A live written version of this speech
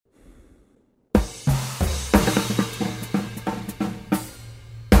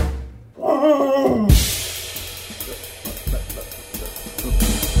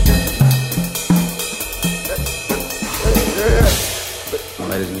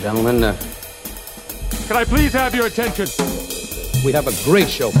gentlemen. Can I please have your attention? We have a great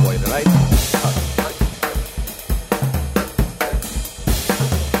show for you tonight.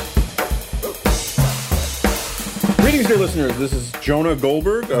 Greetings, dear listeners. This is Jonah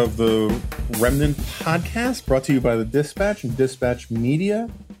Goldberg of the Remnant Podcast, brought to you by the Dispatch and Dispatch Media,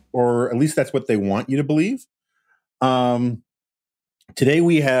 or at least that's what they want you to believe. Today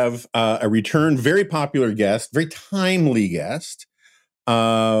we have a return, very popular guest, very timely guest,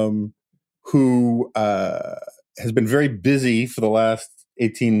 who has been very busy for the last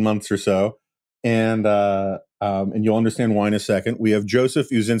 18 months or so, and you'll understand why in a second. We have Joseph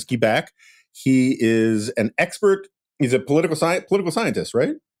Uscinski back. He is an expert. He's a political scientist,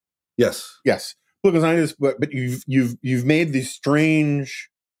 right? Yes. Political scientist. But you've made the strange,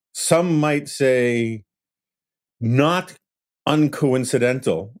 some might say, not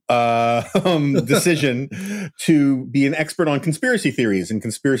uncoincidental decision to be an expert on conspiracy theories and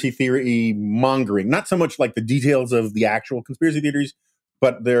conspiracy theory mongering. Not so much like the details of the actual conspiracy theories,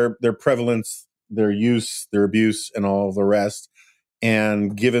 but their prevalence, their use, their abuse, and all the rest.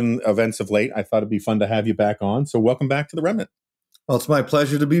 And given events of late, I thought it'd be fun to have you back on. So welcome back to the Remnant. Well, it's my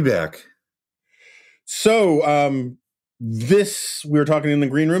pleasure to be back. So we were talking in the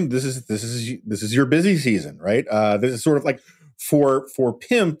green room. This is your busy season, right? This is sort of like for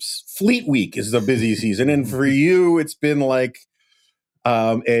pimps, Fleet Week is the busy season, and for you, it's been like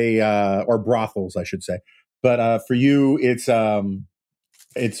or brothels, I should say. But for you, it's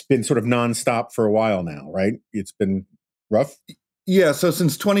been sort of nonstop for a while now, right? It's been rough. Yeah, so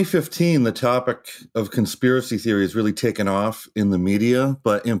since 2015, the topic of conspiracy theory has really taken off in the media,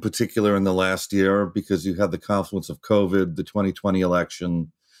 but in particular in the last year, because you had the confluence of COVID, the 2020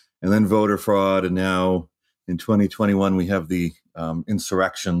 election, and then voter fraud, and now in 2021 we have the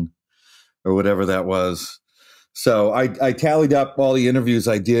insurrection, or whatever that was. So I tallied up all the interviews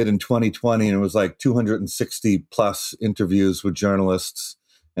I did in 2020, and it was like 260 plus interviews with journalists,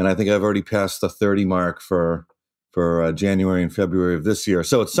 and I think I've already passed the 30 mark for January and February of this year.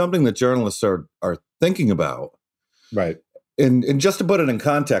 So it's something that journalists are thinking about. Right. And just to put it in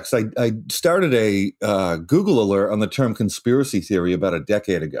context, I started a Google alert on the term conspiracy theory about a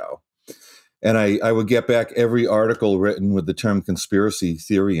decade ago. And I would get back every article written with the term conspiracy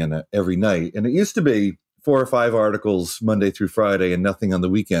theory in it every night. And it used to be 4 or 5 articles Monday through Friday and nothing on the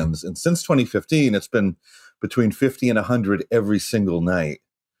weekends. And since 2015, it's been between 50 and 100 every single night,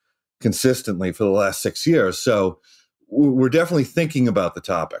 consistently for the last 6 years. So we're definitely thinking about the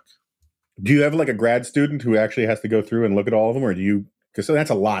topic. Do you have like a grad student who actually has to go through and look at all of them, or do you? Because that's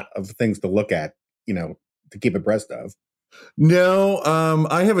a lot of things to look at, to keep abreast of. No,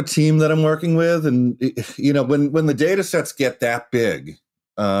 I have a team that I'm working with, and when the data sets get that big,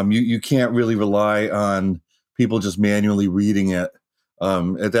 you can't really rely on people just manually reading it.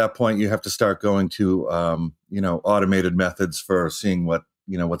 At that point, you have to start going to automated methods for seeing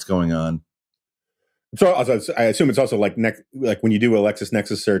what's going on. So I assume it's also like when you do a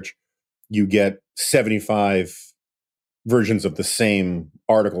LexisNexis search, you get 75 versions of the same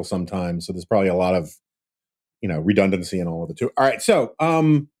article sometimes. So there's probably a lot of, redundancy and all of it too. All right. So,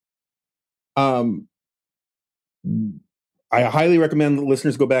 I highly recommend that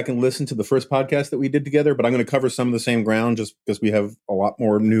listeners go back and listen to the first podcast that we did together, but I'm going to cover some of the same ground just because we have a lot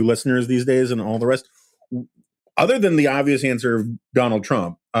more new listeners these days and all the rest. Other than the obvious answer of Donald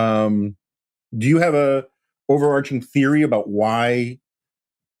Trump, do you have a overarching theory about why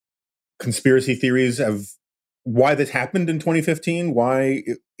conspiracy theories why this happened in 2015? Why,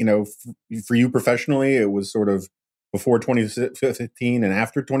 for you professionally, it was sort of before 2015 and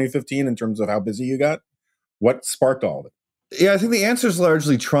after 2015 in terms of how busy you got? What sparked all of it? Yeah, I think the answer is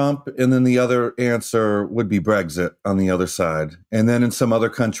largely Trump, and then the other answer would be Brexit on the other side. And then in some other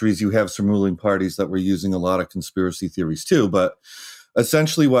countries, you have some ruling parties that were using a lot of conspiracy theories too. But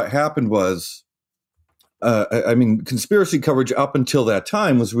essentially what happened was, conspiracy coverage up until that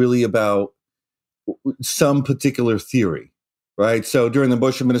time was really about some particular theory, right? So during the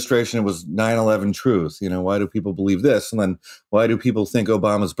Bush administration, it was 9/11 truth. Why do people believe this? And then why do people think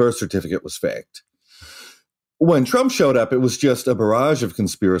Obama's birth certificate was faked? When Trump showed up, it was just a barrage of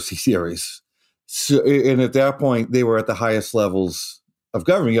conspiracy theories. So, and at that point, they were at the highest levels of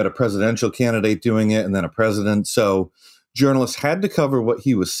government. You had a presidential candidate doing it and then a president. So journalists had to cover what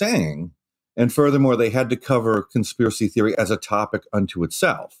he was saying. And furthermore, they had to cover conspiracy theory as a topic unto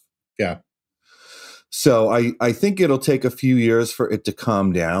itself. Yeah. So I think it'll take a few years for it to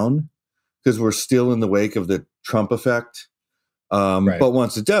calm down because we're still in the wake of the Trump effect. Right. But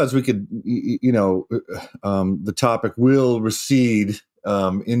once it does, we could, the topic will recede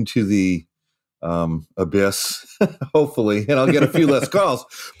into the abyss, hopefully, and I'll get a few less calls.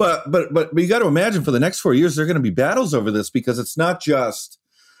 But you got to imagine for the next 4 years, there are going to be battles over this because it's not just,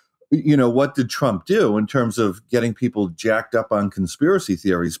 what did Trump do in terms of getting people jacked up on conspiracy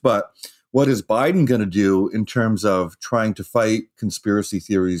theories, but what is Biden going to do in terms of trying to fight conspiracy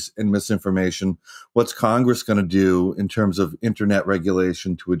theories and misinformation? What's Congress going to do in terms of internet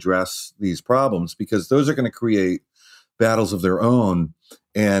regulation to address these problems? Because those are going to create battles of their own,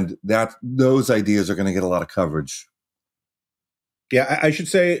 and those ideas are going to get a lot of coverage. Yeah, I should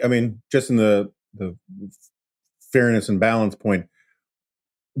say, just in the fairness and balance point,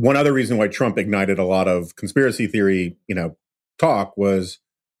 one other reason why Trump ignited a lot of conspiracy theory, talk was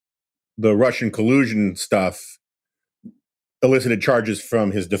the Russian collusion stuff elicited charges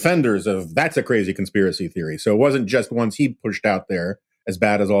from his defenders of that's a crazy conspiracy theory. So it wasn't just ones he pushed out there, as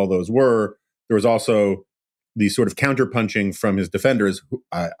bad as all those were. There was also the sort of counterpunching from his defenders, who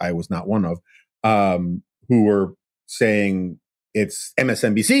I was not one of, who were saying it's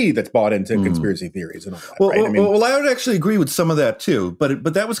MSNBC that's bought into conspiracy theories and all that. Well, right? Well, I would actually agree with some of that too,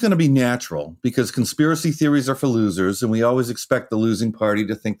 but that was going to be natural because conspiracy theories are for losers, and we always expect the losing party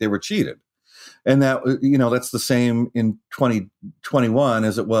to think they were cheated. And that, that's the same in 2021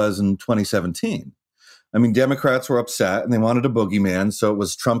 as it was in 2017. Democrats were upset and they wanted a boogeyman, so it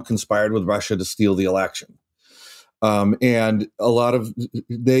was Trump conspired with Russia to steal the election. And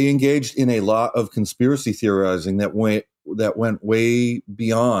they engaged in a lot of conspiracy theorizing that went way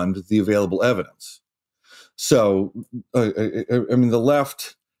beyond the available evidence. So, the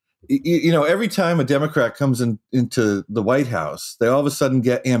left, every time a Democrat comes into the White House, they all of a sudden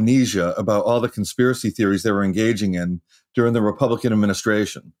get amnesia about all the conspiracy theories they were engaging in during the Republican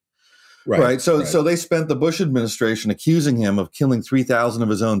administration. Right. So they spent the Bush administration accusing him of killing 3,000 of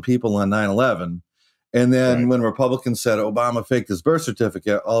his own people on 9/11. And then when Republicans said Obama faked his birth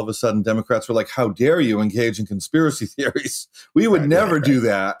certificate, all of a sudden Democrats were like, how dare you engage in conspiracy theories? We would never do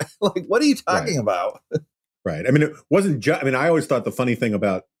that. Like, what are you talking about? Right. It wasn't just, I always thought the funny thing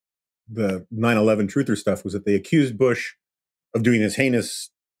about the 9/11 truther stuff was that they accused Bush of doing this heinous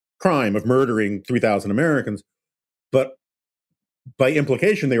crime of murdering 3,000 Americans. But by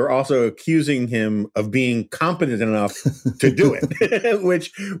implication, they were also accusing him of being competent enough to do it,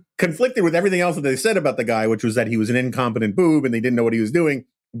 which conflicted with everything else that they said about the guy, which was that he was an incompetent boob and they didn't know what he was doing.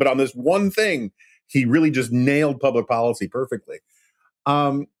 But on this one thing, he really just nailed public policy perfectly.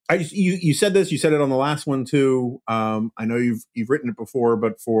 You said this, you said it on the last one too. I know you've written it before,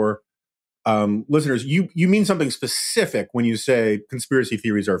 but for listeners, you mean something specific when you say conspiracy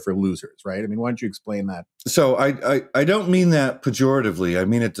theories are for losers, right? Why don't you explain that? So I don't mean that pejoratively. I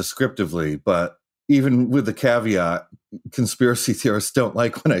mean it descriptively, but even with the caveat, conspiracy theorists don't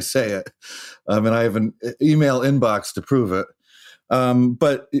like when I say it. And I have an email inbox to prove it.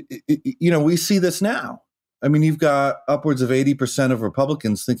 But we see this now. You've got upwards of 80% of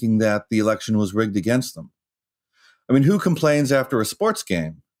Republicans thinking that the election was rigged against them. Who complains after a sports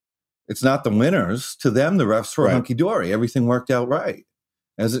game? It's not the winners. To them, the refs were hunky-dory. Everything worked out right,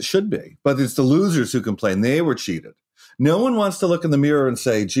 as it should be. But it's the losers who complain. They were cheated. No one wants to look in the mirror and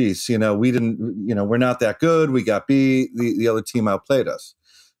say, geez, we didn't, we're not that good. We got beat. The other team outplayed us.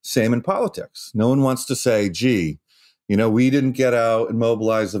 Same in politics. No one wants to say, gee, we didn't get out and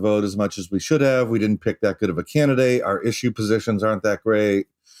mobilize the vote as much as we should have. We didn't pick that good of a candidate. Our issue positions aren't that great.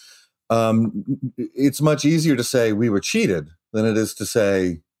 It's much easier to say we were cheated than it is to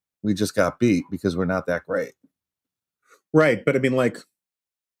say, we just got beat because we're not that great. Right. But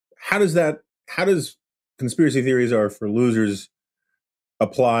how does conspiracy theories are for losers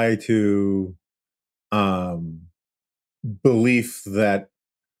apply to belief that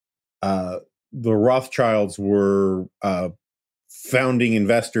the Rothschilds were founding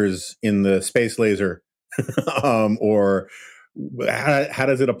investors in the space laser? Or how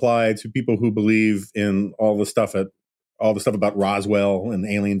does it apply to people who believe in all the stuff about Roswell and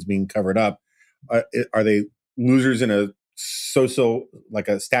aliens being covered up? Are they losers in a social, like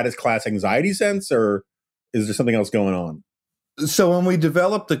a status class anxiety sense, or is there something else going on? So when we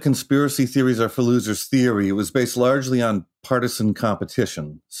developed the conspiracy theories are for losers theory, it was based largely on partisan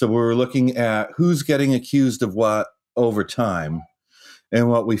competition. So we were looking at who's getting accused of what over time. And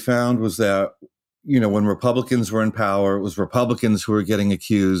what we found was that, when Republicans were in power, it was Republicans who were getting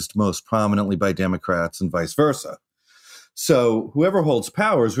accused most prominently by Democrats and vice versa. So whoever holds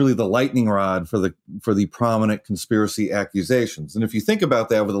power is really the lightning rod for the prominent conspiracy accusations. And if you think about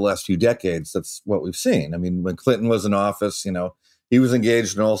that over the last few decades, that's what we've seen. When Clinton was in office, he was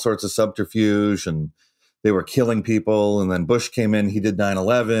engaged in all sorts of subterfuge and they were killing people. And then Bush came in, he did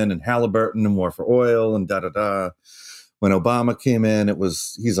 9/11 and Halliburton and War for Oil and da-da-da. When Obama came in,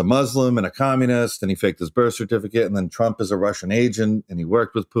 he's a Muslim and a communist, and he faked his birth certificate, and then Trump is a Russian agent, and he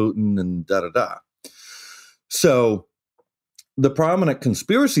worked with Putin, and da-da-da. So the prominent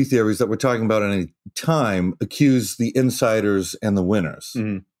conspiracy theories that we're talking about at any time accuse the insiders and the winners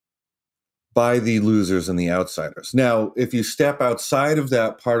by the losers and the outsiders. Now, if you step outside of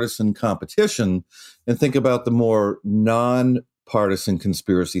that partisan competition and think about the more non-partisan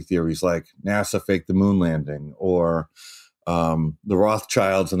conspiracy theories like NASA faked the moon landing, or the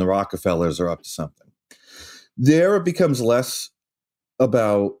Rothschilds and the Rockefellers are up to something, there it becomes less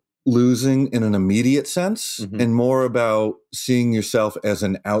about losing in an immediate sense and more about seeing yourself as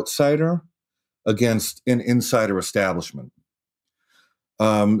an outsider against an insider establishment.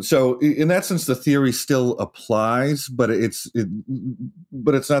 So in that sense, the theory still applies, but it's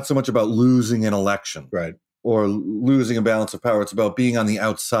not so much about losing an election, Right. or losing a balance of power. It's about being on the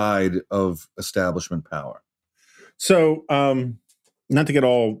outside of establishment power. So, not to get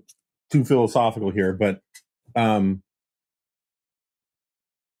all too philosophical here, but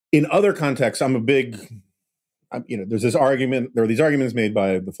in other contexts, there's this argument. There are these arguments made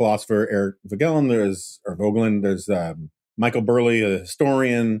by the philosopher Eric Voegelin. There's Michael Burley, a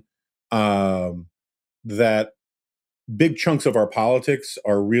historian, that big chunks of our politics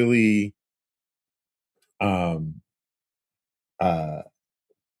are really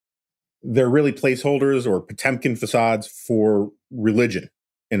they're really placeholders or Potemkin facades for religion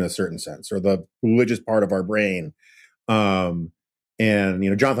in a certain sense, or the religious part of our brain. And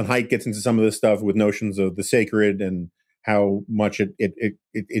Jonathan Haidt gets into some of this stuff with notions of the sacred and how much it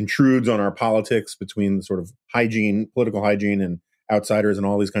intrudes on our politics between sort of political hygiene and outsiders and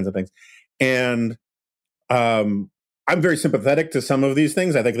all these kinds of things. And I'm very sympathetic to some of these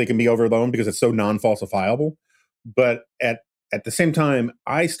things. I think they can be overblown because it's so non-falsifiable. But at the same time,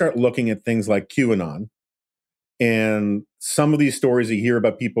 I start looking at things like QAnon and some of these stories you hear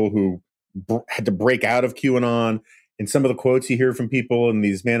about people who had to break out of QAnon, and some of the quotes you hear from people in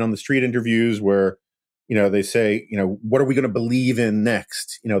these man on the street interviews where, they say, what are we going to believe in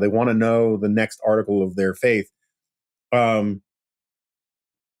next? They want to know the next article of their faith.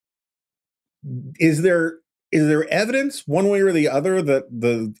 Is there evidence one way or the other that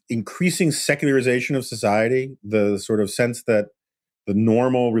the increasing secularization of society, the sort of sense that the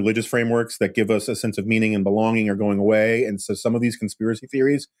normal religious frameworks that give us a sense of meaning and belonging are going away, and so some of these conspiracy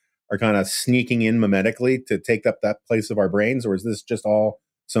theories are kind of sneaking in mimetically to take up that place of our brains? Or is this just all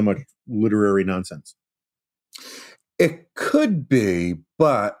so much literary nonsense? It could be,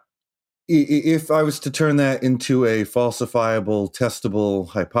 but if I was to turn that into a falsifiable, testable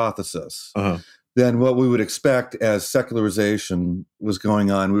hypothesis, then what we would expect as secularization was going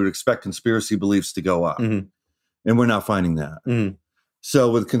on, we would expect conspiracy beliefs to go up. And we're not finding that.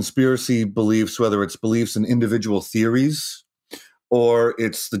 So with conspiracy beliefs, whether it's beliefs in individual theories, or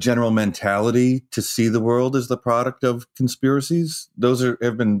it's the general mentality to see the world as the product of conspiracies, those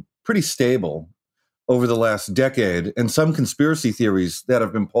have been pretty stable over the last decade. And some conspiracy theories that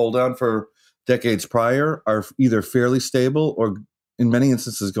have been polled on for decades prior are either fairly stable or in many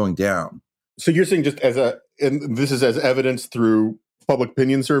instances going down. So you're saying just and this is as evidence through public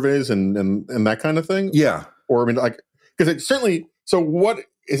opinion surveys and that kind of thing? Yeah. Or because it certainly, so what,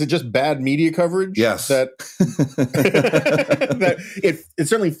 is it just bad media coverage? Yes. That it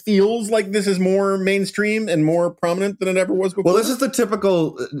certainly feels like this is more mainstream and more prominent than it ever was before? Well, this is the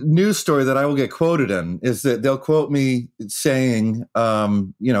typical news story that I will get quoted in, is that they'll quote me saying,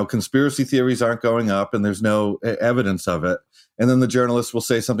 conspiracy theories aren't going up and there's no evidence of it. And then the journalist will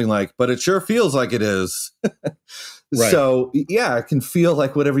say something like, but it sure feels like it is. Right. So, yeah, it can feel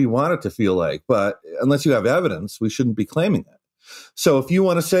like whatever you want it to feel like. But unless you have evidence, we shouldn't be claiming it. So if you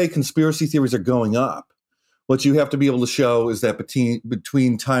want to say conspiracy theories are going up, what you have to be able to show is that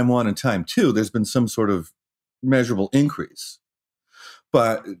between time one and time two, there's been some sort of measurable increase.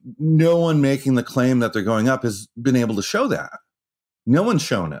 But no one making the claim that they're going up has been able to show that. No one's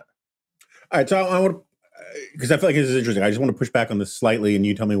shown it. All right. So I want to, because I feel like this is interesting. I just want to push back on this slightly and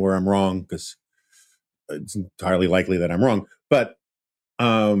you tell me where I'm wrong, because it's entirely likely that I'm wrong. But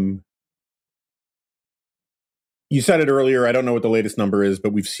you said it earlier. I don't know what the latest number is,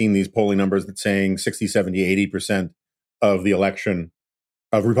 but we've seen these polling numbers that saying 60, 70, 80% of the election,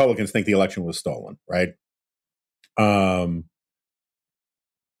 of Republicans think the election was stolen, right?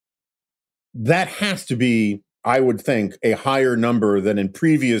 That has to be, I would think, a higher number than in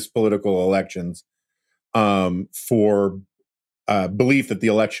previous political elections for belief that the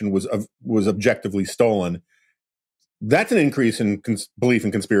election was objectively stolen. That's an increase in belief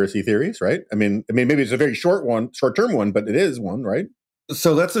in conspiracy theories, right? I mean, maybe it's a very short-term one, but it is one, right?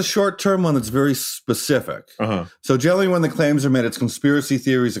 So that's a short-term one that's very specific. Uh-huh. So generally when the claims are made, it's conspiracy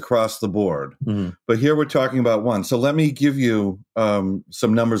theories across the board. Mm-hmm. But here we're talking about one. So let me give you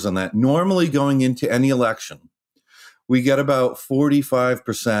some numbers on that. Normally going into any election, we get about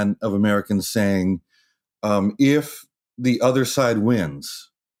 45% of Americans saying if the other side wins,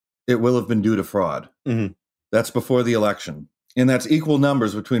 it will have been due to fraud. Mm-hmm. That's before the election. And that's equal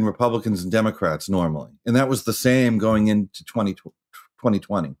numbers between Republicans and Democrats normally. And that was the same going into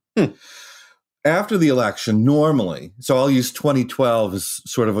 2020. After the election, normally, so I'll use 2012 as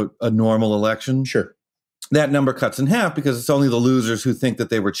sort of a normal election. Sure. That number cuts in half because it's only the losers who think that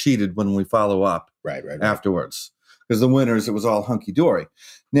they were cheated when we follow up Right. afterwards. Because the winners, it was all hunky-dory.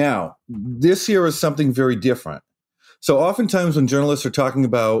 Now, this year is something very different. So oftentimes when journalists are talking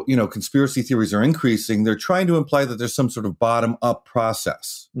about, conspiracy theories are increasing, they're trying to imply that there's some sort of bottom-up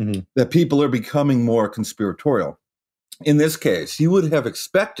process, that people are becoming more conspiratorial. In this case, you would have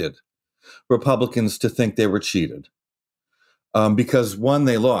expected Republicans to think they were cheated because, one,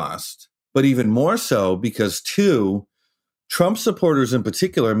 they lost, but even more so because, two, Trump supporters in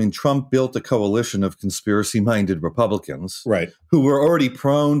particular, Trump built a coalition of conspiracy-minded Republicans Right. who were already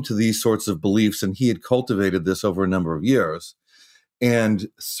prone to these sorts of beliefs, and he had cultivated this over a number of years. And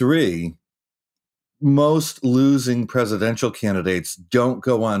three, most losing presidential candidates don't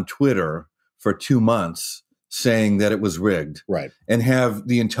go on Twitter for 2 months saying that it was rigged. Right. And have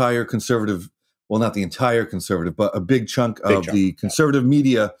the entire conservative, well, not the entire conservative, but a big chunk of the conservative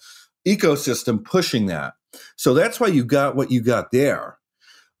media ecosystem pushing that. So that's why you got what you got there.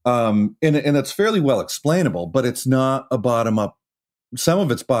 And it's fairly well explainable, but it's not a bottom-up. Some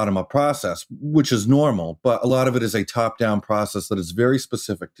of it's bottom-up process, which is normal, but a lot of it is a top-down process that is very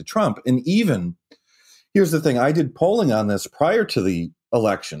specific to Trump. And even, here's the thing, I did polling on this prior to the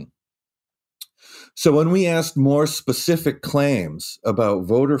election. So when we asked more specific claims about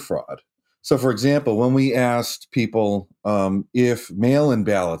voter fraud, so for example, when we asked people if mail-in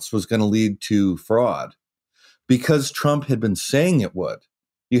ballots was going to lead to fraud, because Trump had been saying it would,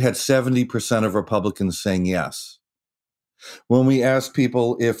 you had 70% of Republicans saying yes. When we asked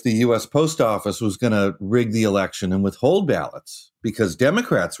people if the U.S. Post Office was going to rig the election and withhold ballots, because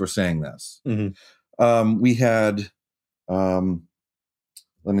Democrats were saying this, we had, let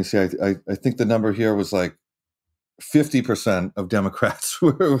me see, I think the number here was like 50% of Democrats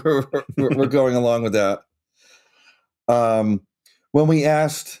were going along with that. When we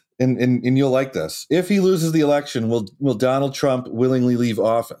asked, and you'll like this, if he loses the election, will Donald Trump willingly leave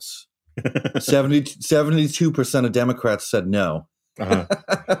office? 72% of Democrats said no. Uh-huh.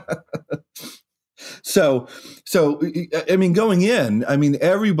 So going in,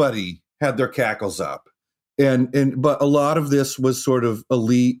 everybody had their cackles up. But a lot of this was sort of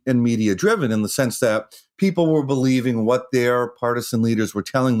elite and media driven in the sense that people were believing what their partisan leaders were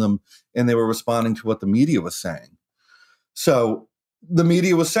telling them, and they were responding to what the media was saying. So the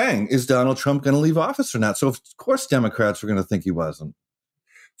media was saying, is Donald Trump going to leave office or not? So of course Democrats were going to think he wasn't.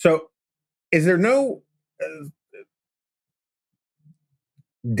 So is there no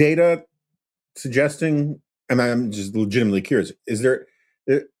data suggesting, and I'm just legitimately curious, is there,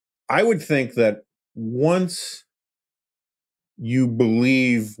 I would think that once you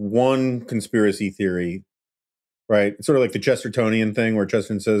believe one conspiracy theory, right? It's sort of like the Chestertonian thing where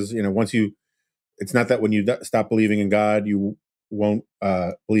Chesterton says, it's not that when you stop believing in God, you won't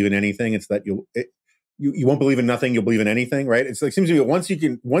believe in anything. It's that you won't believe in nothing, you'll believe in anything, right? It's like, seems to me once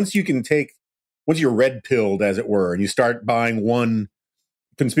you're red pilled, as it were, and you start buying one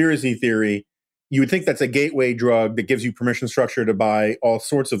conspiracy theory, you would think that's a gateway drug that gives you permission structure to buy all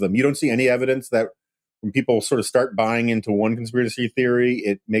sorts of them. You don't see any evidence that when people sort of start buying into one conspiracy theory,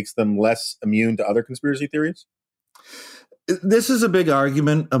 it makes them less immune to other conspiracy theories? This is a big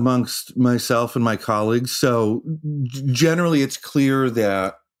argument amongst myself and my colleagues. So generally it's clear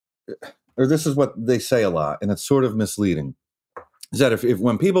that, or this is what they say a lot, and it's sort of misleading, is that if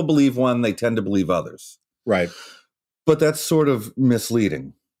when people believe one, they tend to believe others. Right. But that's sort of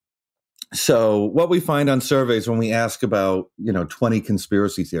misleading. So what we find on surveys when we ask about, 20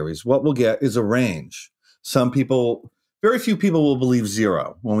 conspiracy theories, what we'll get is a range. Some people, very few people will believe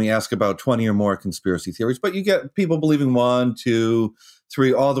zero when we ask about 20 or more conspiracy theories, but you get people believing 1, 2,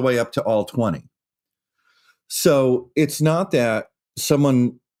 3, all the way up to all 20. So it's not that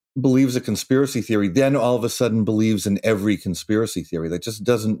someone believes a conspiracy theory, then all of a sudden believes in every conspiracy theory. That just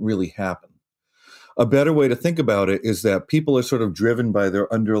doesn't really happen. A better way to think about it is that people are sort of driven by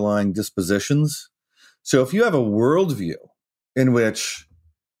their underlying dispositions. So if you have a worldview in which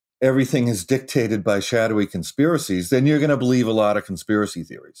everything is dictated by shadowy conspiracies, then you're going to believe a lot of conspiracy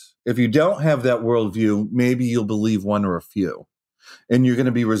theories. If you don't have that worldview, maybe you'll believe one or a few. and you're going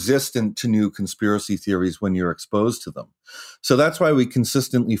to be resistant to new conspiracy theories when you're exposed to them. So that's why we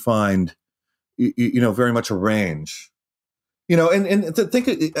consistently find, very much a range.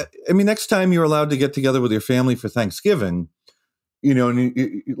 Next time you're allowed to get together with your family for Thanksgiving, and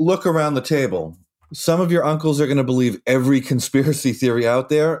you look around the table. Some of your uncles are going to believe every conspiracy theory out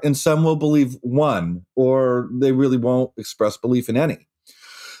there, and some will believe one, or they really won't express belief in any.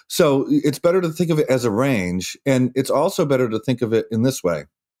 So it's better to think of it as a range, and it's also better to think of it in this way.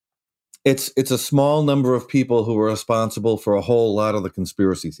 It's a small number of people who are responsible for a whole lot of the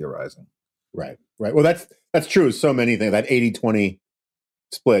conspiracy theorizing. Right. Well, that's true of so many things. That 80-20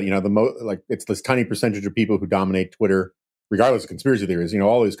 split, it's this tiny percentage of people who dominate Twitter, regardless of conspiracy theories,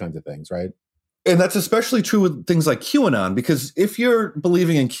 all these kinds of things, right? And that's especially true with things like QAnon, because if you're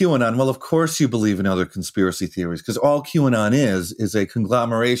believing in QAnon, well, of course you believe in other conspiracy theories, because all QAnon is a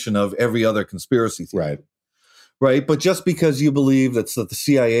conglomeration of every other conspiracy theory. Right. But just because you believe that the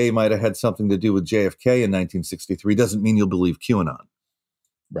CIA might have had something to do with JFK in 1963 doesn't mean you'll believe QAnon.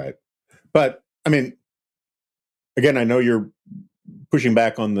 Right. But, again, I know you're pushing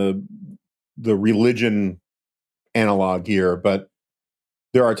back on the religion analog here, but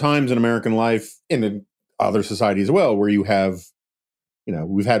there are times in American life, and in other societies as well, where you have,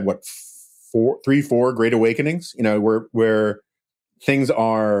 we've had three, four great awakenings, where things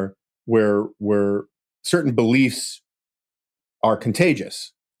are, where certain beliefs are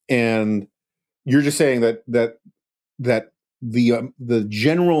contagious. And you're just saying that the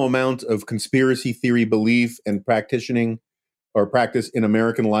general amount of conspiracy theory belief and practice in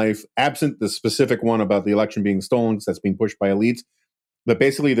American life, absent the specific one about the election being stolen, because that's being pushed by elites, but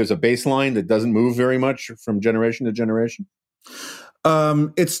basically there's a baseline that doesn't move very much from generation to generation?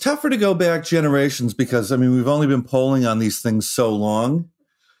 It's tougher to go back generations because, we've only been polling on these things so long.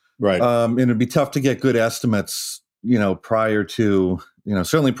 Right. And it'd be tough to get good estimates, prior to,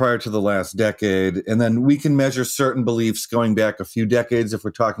 certainly prior to the last decade. And then we can measure certain beliefs going back a few decades if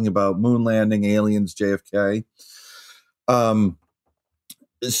we're talking about moon landing, aliens, JFK.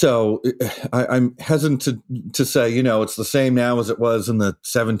 So I'm hesitant to say, it's the same now as it was in the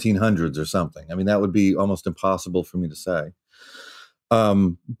 1700s or something. That would be almost impossible for me to say.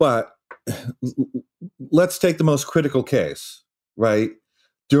 But let's take the most critical case, right?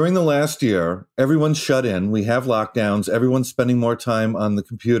 During the last year, everyone's shut in. We have lockdowns. Everyone's spending more time on the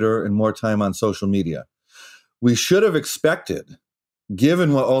computer and more time on social media. We should have expected,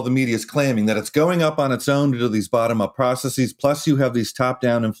 given what all the media is claiming, that it's going up on its own due to these bottom-up processes, plus you have these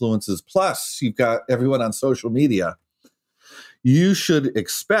top-down influences, plus you've got everyone on social media. You should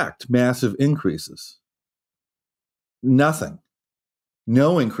expect massive increases. Nothing.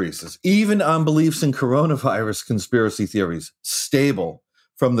 No increases. Even on beliefs in coronavirus conspiracy theories, stable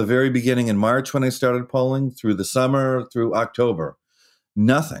from the very beginning in March when I started polling, through the summer, through October.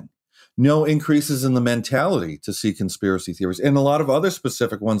 Nothing. No increases in the mentality to see conspiracy theories. And a lot of other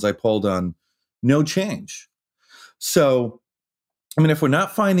specific ones I polled on, no change. So, if we're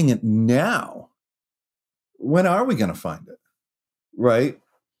not finding it now, when are we going to find it? Right?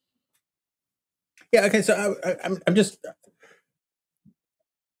 Yeah. Okay. So I'm just,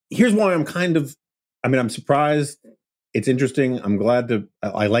 here's why I'm I'm surprised. It's interesting. I'm glad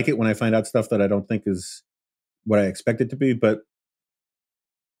I like it when I find out stuff that I don't think is what I expect it to be. But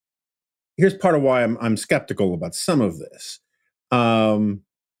here's part of why I'm skeptical about some of this. In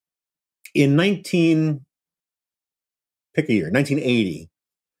 1980,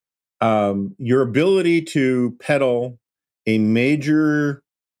 your ability to peddle a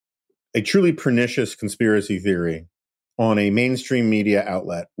truly pernicious conspiracy theory on a mainstream media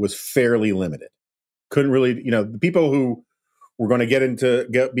outlet was fairly limited. Couldn't really, the people who were going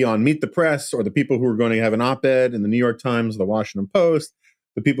to be on Meet the Press, or the people who were going to have an op-ed in the New York Times, the Washington Post,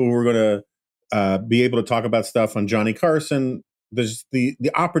 the people who were going to be able to talk about stuff on Johnny Carson, there's the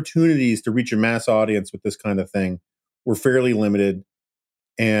opportunities to reach a mass audience with this kind of thing were fairly limited.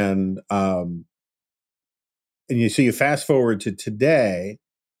 And you fast forward to today,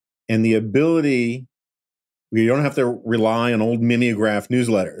 and the ability, you don't have to rely on old mimeograph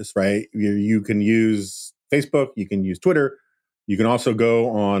newsletters, right? You can use Facebook, you can use Twitter, you can also go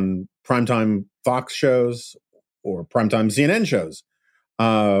on primetime Fox shows or primetime CNN shows,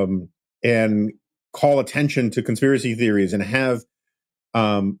 and call attention to conspiracy theories and have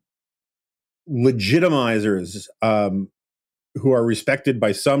legitimizers who are respected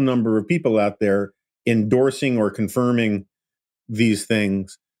by some number of people out there endorsing or confirming these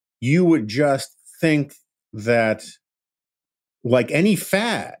things. You would just think that, like any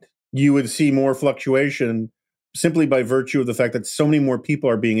fad, you would see more fluctuation simply by virtue of the fact that so many more people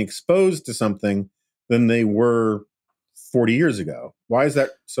are being exposed to something than they were 40 years ago. Why is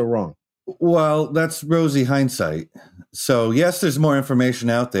that so wrong? Well, that's rosy hindsight. So yes, there's more information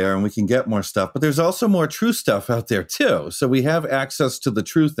out there and we can get more stuff, but there's also more true stuff out there too. So we have access to the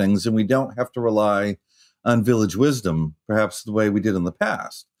true things and we don't have to rely on village wisdom, perhaps the way we did in the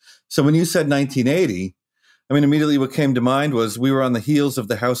past. So when you said 1980, I mean, immediately what came to mind was we were on the heels of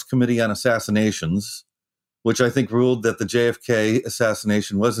the House Committee on Assassinations, which I think ruled that the JFK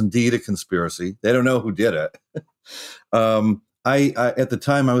assassination was indeed a conspiracy. They don't know who did it. I at the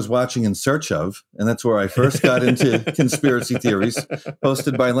time I was watching In Search Of, and that's where I first got into conspiracy theories,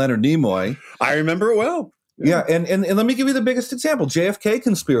 hosted by Leonard Nimoy. I remember it well. Yeah, and let me give you the biggest example: JFK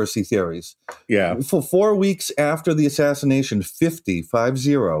conspiracy theories. Yeah, for 4 weeks after the assassination,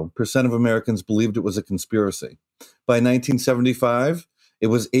 50% of Americans believed it was a conspiracy. By 1975, it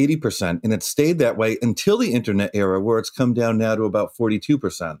was 80%, and it stayed that way until the internet era, where it's come down now to about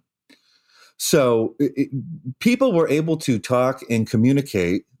 42%. So people were able to talk and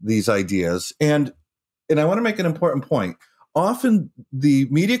communicate these ideas. And I want to make an important point. Often the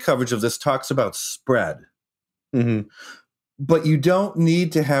media coverage of this talks about spread. Mm-hmm. But you don't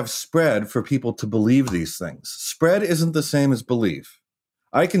need to have spread for people to believe these things. Spread isn't the same as belief.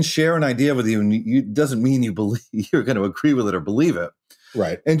 I can share an idea with you, and it doesn't mean you're going to agree with it or believe it.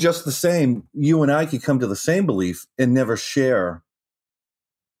 Right. And just the same, you and I could come to the same belief and never share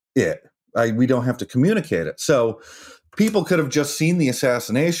it. We don't have to communicate it. So people could have just seen the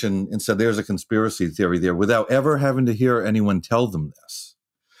assassination and said, there's a conspiracy theory there, without ever having to hear anyone tell them this.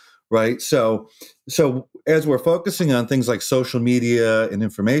 Right. So as we're focusing on things like social media and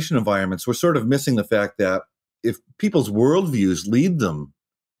information environments, we're sort of missing the fact that if people's worldviews lead them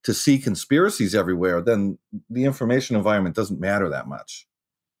to see conspiracies everywhere, then the information environment doesn't matter that much.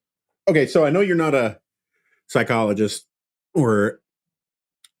 Okay. So I know you're not a psychologist or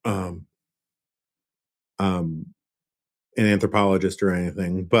an anthropologist or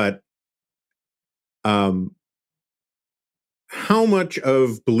anything, but how much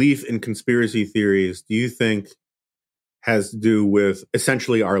of belief in conspiracy theories do you think has to do with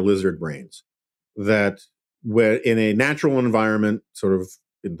essentially our lizard brains? That where in a natural environment, sort of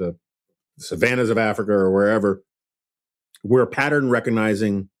in the savannas of Africa or wherever, we're pattern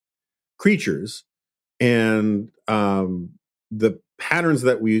recognizing creatures, and the patterns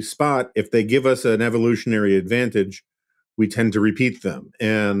that we spot, if they give us an evolutionary advantage, we tend to repeat them.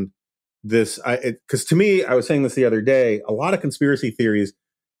 And this, because to me, I was saying this the other day, a lot of conspiracy theories,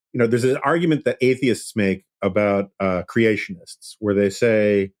 there's an argument that atheists make about creationists, where they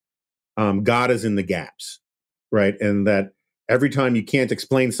say God is in the gaps, right? And that every time you can't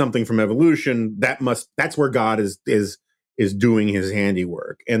explain something from evolution, that's where God is doing his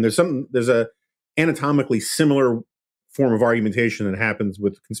handiwork. And there's a anatomically similar form of argumentation that happens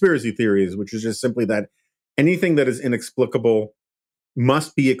with conspiracy theories, which is just simply that anything that is inexplicable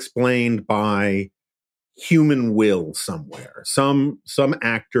must be explained by human will somewhere. Some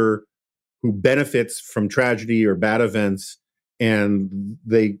actor who benefits from tragedy or bad events, and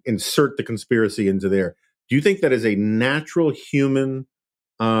they insert the conspiracy into there. Do you think that is a natural human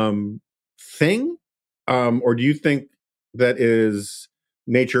thing? Or do you think that is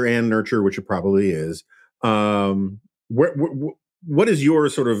nature and nurture, which it probably is? What is your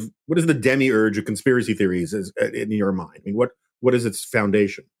what is the demiurge of conspiracy theories in your mind? I mean, what is its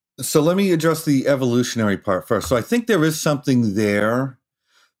foundation? So let me address the evolutionary part first. So I think there is something there.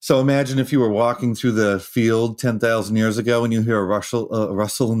 So imagine if you were walking through the field 10,000 years ago and you hear a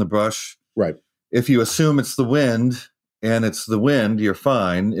rustle in the brush. Right. If you assume it's the wind and it's the wind, you're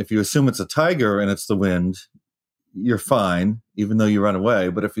fine. If you assume it's a tiger and it's the wind, you're fine, even though you run away.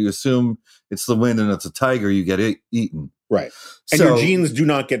 But if you assume it's the wind and it's a tiger, you get eaten. Right. And your genes do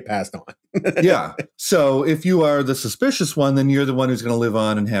not get passed on. Yeah. So if you are the suspicious one, then you're the one who's going to live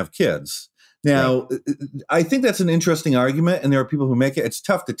on and have kids. Now, right. I think that's an interesting argument, and there are people who make it. It's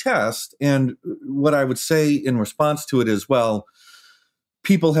tough to test. And what I would say in response to it is, well,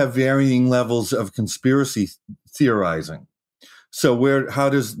 people have varying levels of conspiracy theorizing. So how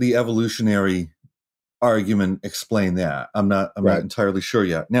does the evolutionary argument explain that? I'm not entirely sure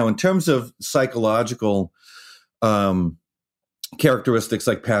yet. Now, in terms of psychological characteristics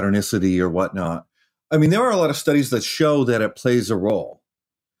like patternicity or whatnot, I mean, there are a lot of studies that show that it plays a role,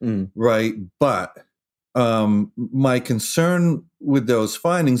 right? But my concern with those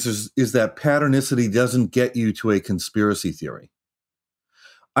findings is that patternicity doesn't get you to a conspiracy theory.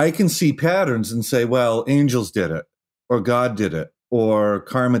 I can see patterns and say, well, angels did it, or God did it, or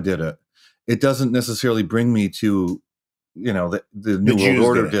karma did it. It doesn't necessarily bring me to, the New World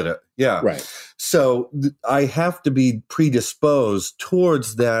Order did it. Yeah. Right. So I have to be predisposed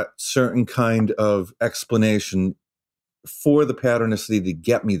towards that certain kind of explanation for the patternicity to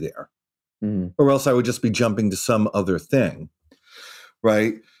get me there, or else I would just be jumping to some other thing,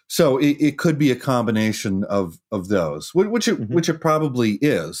 right? So it could be a combination of those, which it probably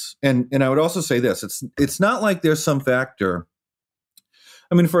is. And I would also say this: it's not like there's some factor.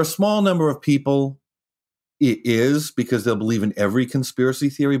 I mean, for a small number of people, it is, because they'll believe in every conspiracy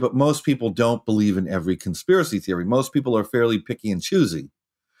theory, but most people don't believe in every conspiracy theory. Most people are fairly picky and choosy.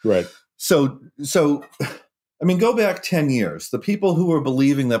 Right. So I mean, go back 10 years. The people who were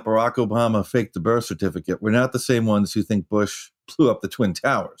believing that Barack Obama faked the birth certificate were not the same ones who think Bush blew up the Twin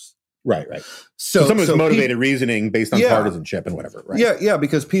Towers. Right. So some of it's motivated reasoning based on partisanship and whatever, right? Yeah,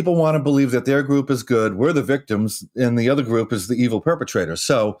 because people want to believe that their group is good, we're the victims, and the other group is the evil perpetrator.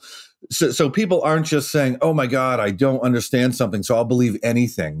 So people aren't just saying, oh my God, I don't understand something, so I'll believe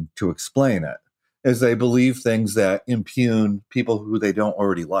anything to explain it, as they believe things that impugn people who they don't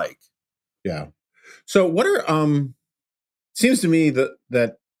already like. Yeah. So what are seems to me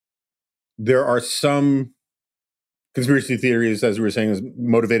that there are some conspiracy theories, as we were saying, is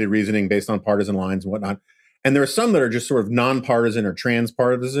motivated reasoning based on partisan lines and whatnot. And there are some that are just sort of nonpartisan or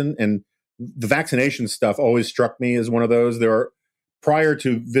transpartisan. And the vaccination stuff always struck me as one of those. There are, prior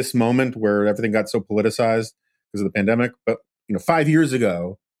to this moment where everything got so politicized because of the pandemic, but 5 years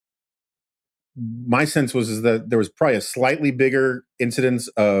ago, my sense was that there was probably a slightly bigger incidence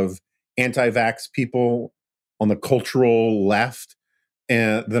of anti-vax people on the cultural left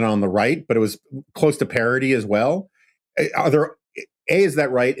than on the right, but it was close to parity as well. Is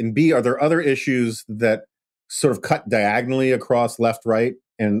that right? And B, are there other issues that sort of cut diagonally across left, right,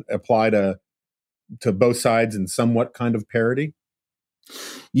 and apply to both sides in somewhat kind of parity?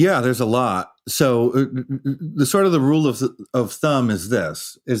 Yeah, there's a lot. So the sort of the rule of thumb is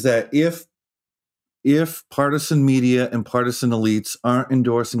this, is that if partisan media and partisan elites aren't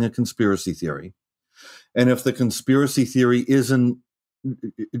endorsing a conspiracy theory, and if the conspiracy theory isn't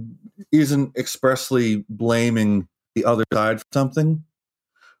expressly blaming the other side for something,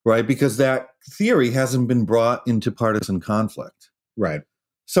 right? Because that theory hasn't been brought into partisan conflict. Right.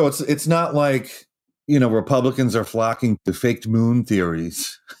 So it's not like, Republicans are flocking to faked moon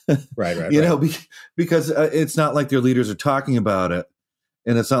theories. Right. Because it's not like their leaders are talking about it.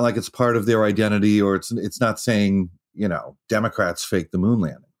 And it's not like it's part of their identity, or it's not saying, Democrats faked the moon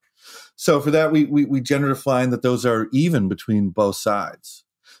landing. So for that, we generally find that those are even between both sides.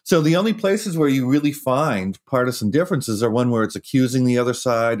 So the only places where you really find partisan differences are one where it's accusing the other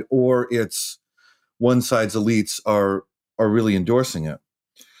side, or it's one side's elites are really endorsing it.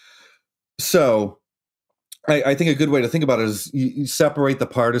 So I think a good way to think about it is you separate the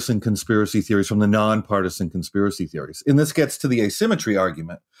partisan conspiracy theories from the nonpartisan conspiracy theories. And this gets to the asymmetry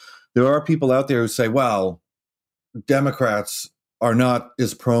argument. There are people out there who say, well, Democrats are not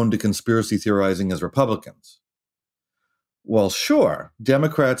as prone to conspiracy theorizing as Republicans. Well, sure,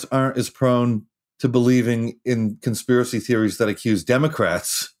 Democrats aren't as prone to believing in conspiracy theories that accuse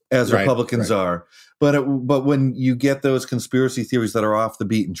Democrats as Republicans are. But when you get those conspiracy theories that are off the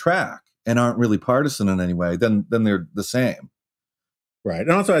beaten track and aren't really partisan in any way, then they're the same. Right.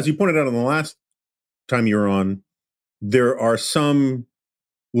 And also, as you pointed out on the last time you were on, there are some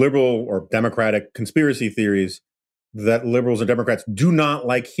liberal or Democratic conspiracy theories that liberals and Democrats do not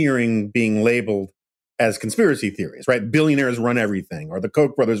like hearing being labeled as conspiracy theories, right? Billionaires run everything, or the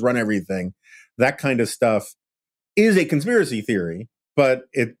Koch brothers run everything. That kind of stuff is a conspiracy theory, but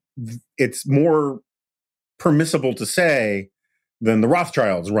it's more permissible to say than the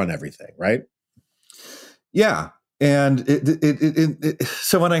Rothschilds run everything, right? Yeah. And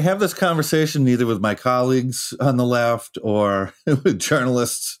so when I have this conversation, either with my colleagues on the left or with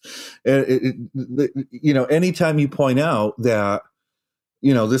journalists, anytime you point out that,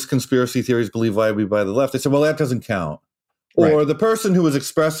 this conspiracy theory is believed widely by the left, they say, well, that doesn't count. Or the person who was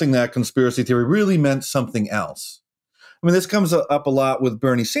expressing that conspiracy theory really meant something else. I mean, this comes up a lot with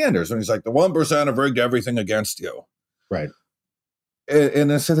Bernie Sanders when he's like, the 1% have rigged everything against you. Right.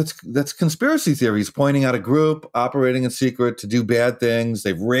 And I said, that's conspiracy theories, pointing out a group operating in secret to do bad things.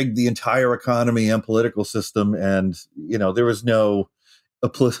 They've rigged the entire economy and political system. And, there is no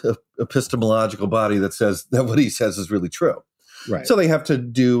epistemological body that says that what he says is really true. Right. So they have to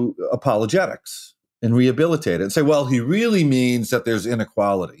do apologetics and rehabilitate it and say, well, he really means that there's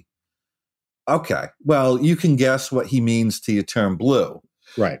inequality. Okay, well, you can guess what he means till you turn blue.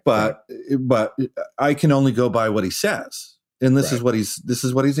 Right. But I can only go by what he says. And this is what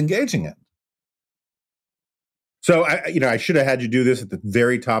he's engaging in. So I should have had you do this at the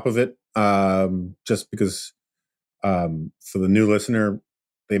very top of it, just because for the new listener,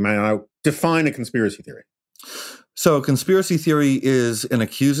 they might not define a conspiracy theory. So a conspiracy theory is an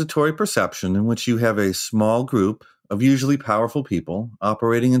accusatory perception in which you have a small group of usually powerful people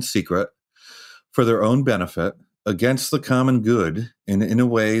operating in secret for their own benefit against the common good in a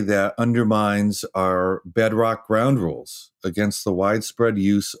way that undermines our bedrock ground rules against the widespread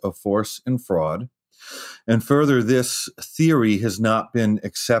use of force and fraud. And further, this theory has not been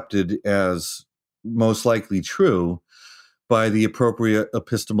accepted as most likely true by the appropriate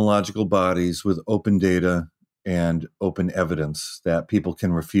epistemological bodies with open data and open evidence that people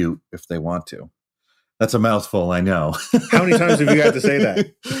can refute if they want to. That's a mouthful, I know. How many times have you had to say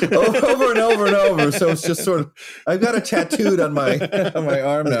that? Over and over and over. So it's just sort of, I've got it tattooed on my arm now.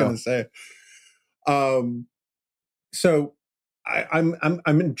 I was going to say. So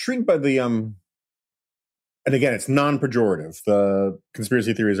I'm intrigued by the and again, it's non-pejorative. The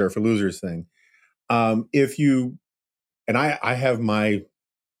conspiracy theories are for losers thing. If you and I have my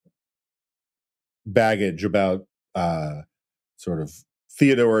baggage about sort of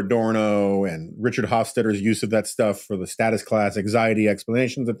Theodore Adorno and Richard Hofstadter's use of that stuff for the status class anxiety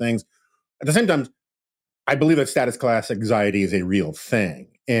explanations of things. At the same time, I believe that status class anxiety is a real thing.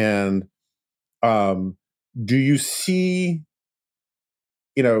 And do you see,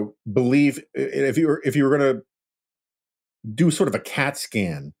 believe if you were going to do sort of a CAT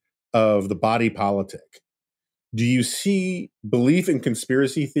scan of the body politic, do you see belief in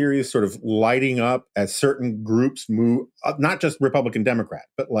conspiracy theories sort of lighting up as certain groups move, not just Republican Democrat,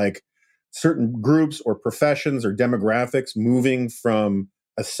 but like certain groups or professions or demographics moving from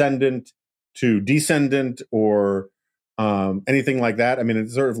ascendant to descendant or anything like that? I mean,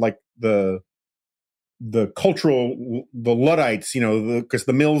 it's sort of like the cultural, the Luddites, because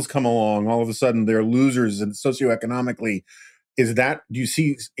the Mills come along, all of a sudden they're losers and socioeconomically. Do you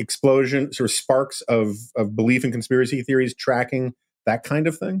see explosion, sort of sparks of belief in conspiracy theories tracking that kind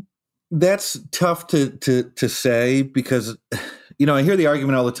of thing? That's tough to say because, I hear the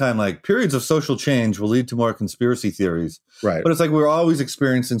argument all the time, like periods of social change will lead to more conspiracy theories. Right. But it's like we're always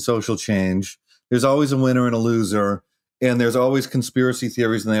experiencing social change. There's always a winner and a loser, and there's always conspiracy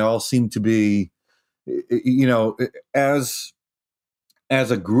theories, and they all seem to be, as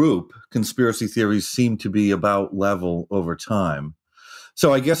a group, conspiracy theories seem to be about level over time.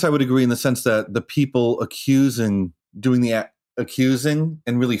 So I guess I would agree in the sense that the people doing the accusing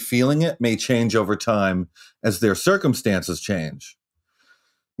and really feeling it may change over time as their circumstances change.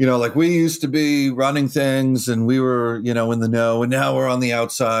 Like we used to be running things and we were, in the know, and now we're on the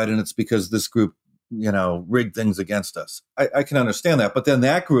outside and it's because this group, rigged things against us. I can understand that. But then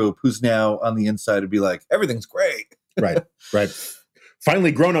that group who's now on the inside would be like, everything's great. Right.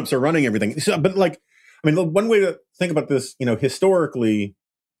 Finally, grown-ups are running everything. So, but one way to think about this, historically,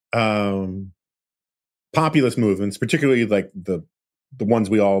 populist movements, particularly like the ones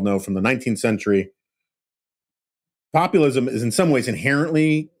we all know from the 19th century, populism is in some ways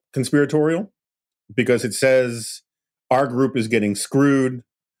inherently conspiratorial because it says our group is getting screwed.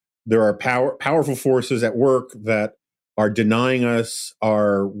 There are powerful forces at work that are denying us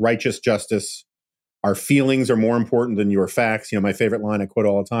our righteous justice. Our feelings are more important than your facts. My favorite line I quote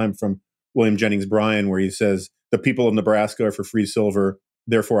all the time from William Jennings Bryan, where he says, "The people of Nebraska are for free silver.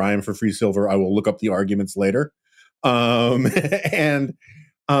 Therefore, I am for free silver. I will look up the arguments later." So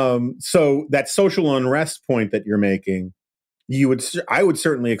that social unrest point that you're making, I would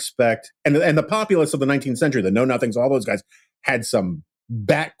certainly expect, and the populists of the 19th century, the Know Nothings, all those guys had some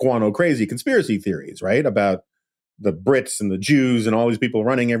bat guano crazy conspiracy theories, right, about the Brits and the Jews and all these people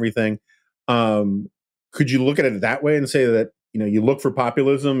running everything. Could you look at it that way and say that, you look for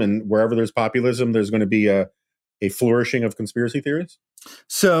populism and wherever there's populism, there's going to be a flourishing of conspiracy theories?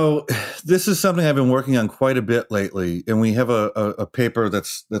 So this is something I've been working on quite a bit lately. And we have a paper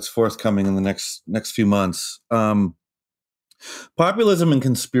that's forthcoming in the next few months. Populism and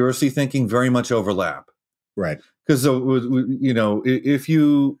conspiracy thinking very much overlap. Right. Because, if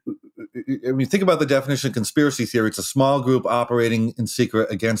you think about the definition of conspiracy theory, it's a small group operating in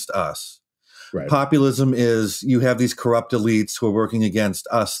secret against us. Right. Populism is you have these corrupt elites who are working against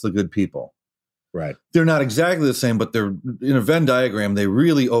us, the good people. Right. They're not exactly the same, but they're in a Venn diagram, they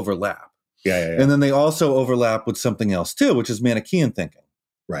really overlap. Yeah. And then they also overlap with something else too, which is Manichaean thinking.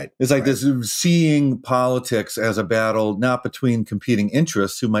 Right. It's like this seeing politics as a battle, not between competing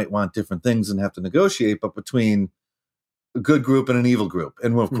interests who might want different things and have to negotiate, but between a good group and an evil group.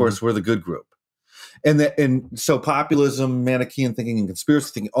 And of course, we're the good group. And so populism, Manichaean thinking, and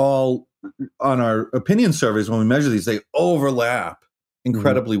conspiracy thinking, all on our opinion surveys, when we measure these, they overlap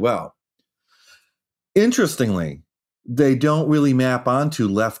incredibly well. Interestingly, they don't really map onto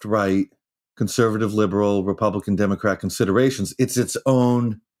left, right, conservative, liberal, Republican, Democrat considerations. It's its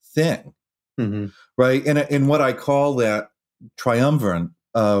own thing, right? And what I call that triumvirate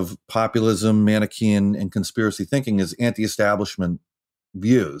of populism, Manichaean, and conspiracy thinking is anti-establishment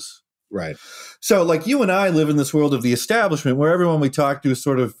views. Right. So, like, you and I live in this world of the establishment where everyone we talk to is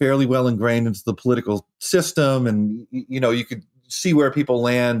sort of fairly well ingrained into the political system, and you could see where people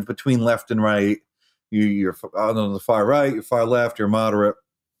land between left and right. You're on the far right, you're far left, you're moderate.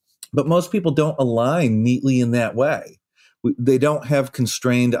 But most people don't align neatly in that way. They don't have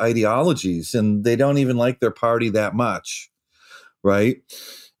constrained ideologies, and they don't even like their party that much, right?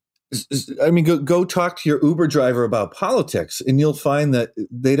 I mean, go talk to your Uber driver about politics, and you'll find that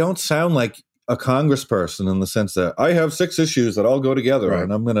they don't sound like a congressperson in the sense that I have 6 issues that all go together, right,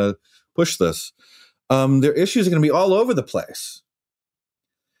 and I'm going to push this. Their issues are going to be all over the place.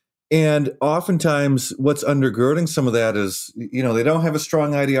 And oftentimes what's undergirding some of that is, they don't have a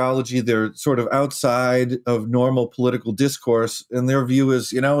strong ideology. They're sort of outside of normal political discourse. And their view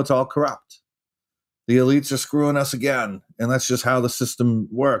is, it's all corrupt. The elites are screwing us again. And that's just how the system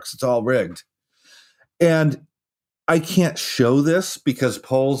works. It's all rigged. And I can't show this because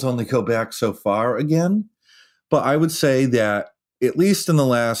polls only go back so far again. But I would say that at least in the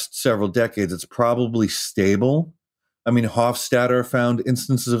last several decades, it's probably stable. I mean, Hofstadter found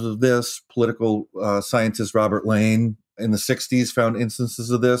instances of this. Political scientist Robert Lane in the 60s found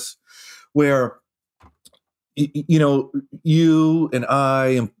instances of this, where, you and I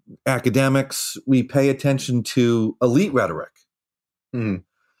and academics, we pay attention to elite rhetoric. Mm.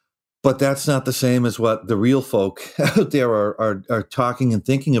 But that's not the same as what the real folk out there are talking and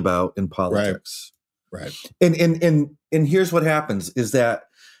thinking about in politics. Right. And here's what happens is that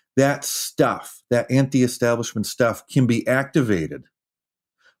stuff, that anti-establishment stuff, can be activated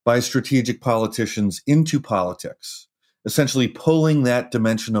by strategic politicians into politics, essentially pulling that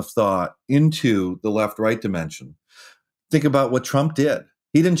dimension of thought into the left-right dimension. Think about what Trump did.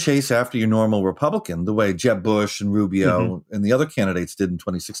 He didn't chase after your normal Republican the way Jeb Bush and Rubio and the other candidates did in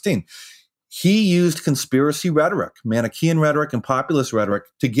 2016. He used conspiracy rhetoric, Manichaean rhetoric, and populist rhetoric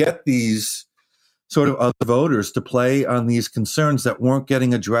to get these sort of other voters to play on these concerns that weren't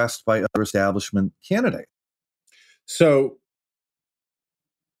getting addressed by other establishment candidates. So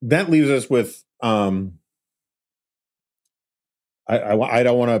that leaves us with I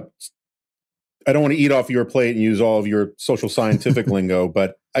don't want to eat off your plate and use all of your social scientific lingo,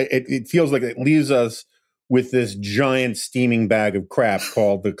 but it feels like it leaves us with this giant steaming bag of crap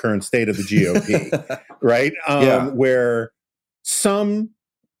called the current state of the GOP, right? Where some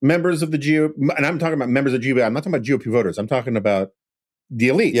members of the GOP, and I'm talking about members of GOP, I'm not talking about GOP voters, I'm talking about the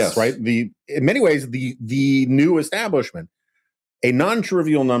elites, right? In many ways, the new establishment, a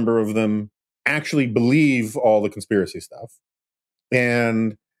non-trivial number of them actually believe all the conspiracy stuff.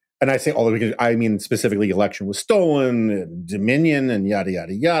 And I say all because I mean specifically election was stolen, and Dominion, and yada,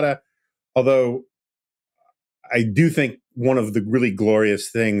 yada, yada. Although I do think one of the really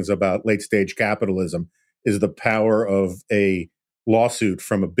glorious things about late-stage capitalism is the power of a lawsuit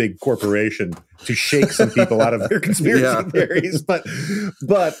from a big corporation to shake some people out of their conspiracy theories. But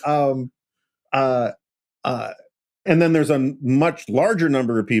and then there's a much larger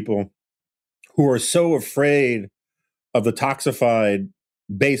number of people who are so afraid of the toxified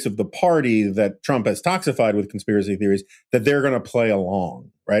base of the party that Trump has toxified with conspiracy theories that they're going to play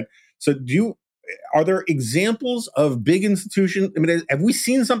along, right? So are there examples of big institutions? I mean, have we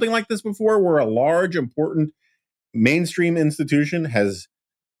seen something like this before where a large, important mainstream institution has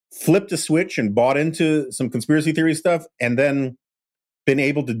flipped a switch and bought into some conspiracy theory stuff and then been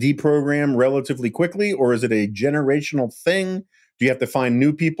able to deprogram relatively quickly? Or is it a generational thing? Do you have to find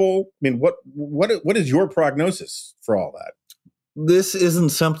new people? I mean, what is your prognosis for all that? This isn't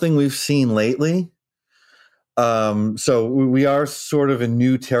something we've seen lately. So we are sort of in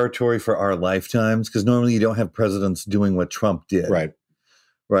new territory for our lifetimes, because normally you don't have presidents doing what Trump did. Right.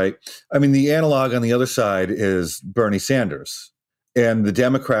 I mean, the analog on the other side is Bernie Sanders, and the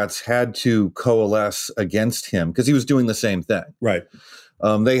Democrats had to coalesce against him because he was doing the same thing. Right.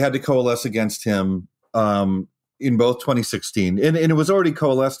 They had to coalesce against him in both 2016, and it was already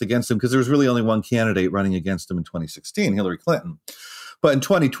coalesced against him because there was really only one candidate running against him in 2016, Hillary Clinton. But in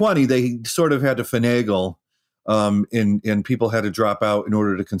 2020, they sort of had to finagle, and people had to drop out in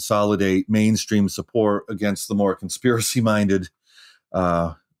order to consolidate mainstream support against the more conspiracy-minded,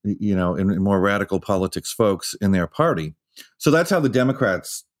 and more radical politics folks in their party. So that's how the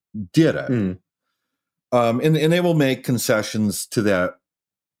Democrats did it. And they will make concessions to that,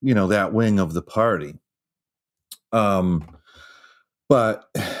 that wing of the party. But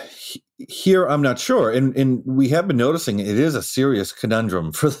here, I'm not sure. And we have been noticing it is a serious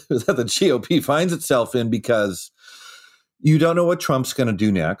conundrum that the GOP finds itself in, because you don't know what Trump's going to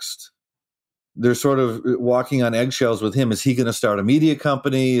do next. they're sort of walking on eggshells with him. Is he going to start a media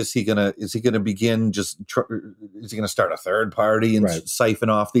company? Is he going to begin is he going to start a third party and siphon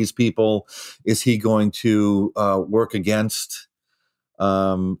off these people? Is he going to work against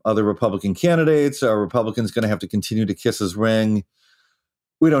other Republican candidates? Are Republicans going to have to continue to kiss his ring?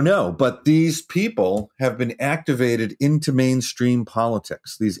 We don't know. But these people have been activated into mainstream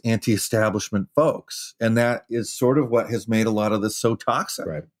politics, these anti-establishment folks. And that is sort of what has made a lot of this so toxic.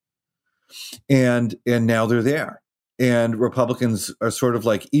 Right. And now they're there. And Republicans are sort of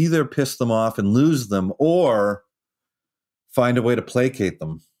like either piss them off and lose them or find a way to placate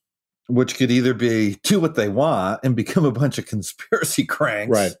them, which could either be do what they want and become a bunch of conspiracy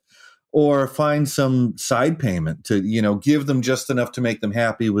cranks, right, or find some side payment to, give them just enough to make them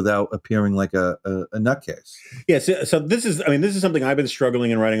happy without appearing like a nutcase. Yes. So this is something I've been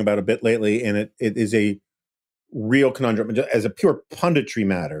struggling and writing about a bit lately, and it is a real conundrum. As a pure punditry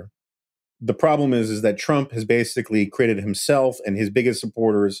matter, the problem is that Trump has basically created himself and his biggest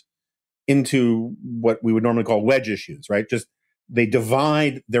supporters into what we would normally call wedge issues, right? Just they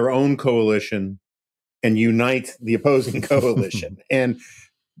divide their own coalition and unite the opposing coalition. And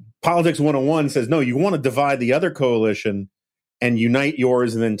Politics 101 says, no, you want to divide the other coalition and unite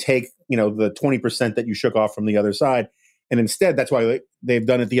yours and then take, the 20% that you shook off from the other side. And instead, that's why they've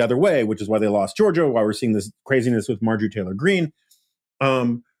done it the other way, which is why they lost Georgia, why we're seeing this craziness with Marjorie Taylor Greene.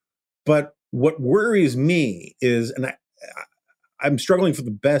 But what worries me is, and I'm struggling for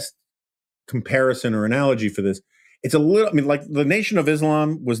the best comparison or analogy for this, it's a little, like the Nation of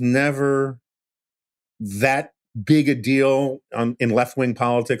Islam was never that big a deal in left-wing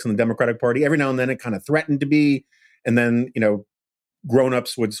politics in the Democratic Party. Every now and then it kind of threatened to be, and then,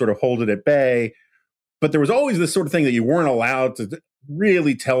 grown-ups would sort of hold it at bay. But there was always this sort of thing that you weren't allowed to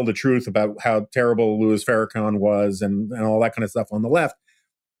really tell the truth about how terrible Louis Farrakhan was and all that kind of stuff on the left.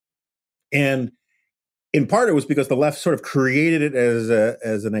 And in part, it was because the left sort of created it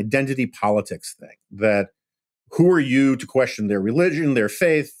as an identity politics thing, that who are you to question their religion, their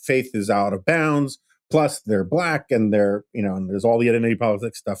faith? Faith is out of bounds. Plus, they're black, and and there's all the identity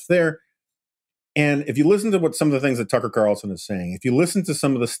politics stuff there. And if you listen to what some of the things that Tucker Carlson is saying, if you listen to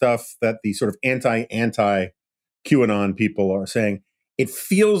some of the stuff that the sort of anti QAnon people are saying, it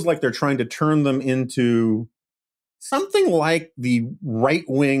feels like they're trying to turn them into something like the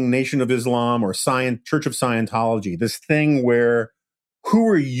right-wing Nation of Islam or Church of Scientology, this thing where who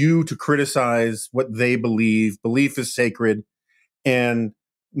are you to criticize what they believe? Belief is sacred, and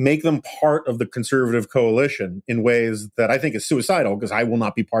make them part of the conservative coalition in ways that I think is suicidal, because I will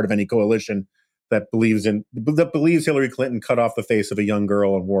not be part of any coalition that believes Hillary Clinton cut off the face of a young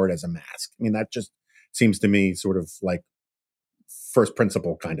girl and wore it as a mask. That just seems to me sort of like first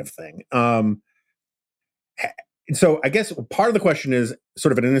principle kind of thing. So I guess part of the question is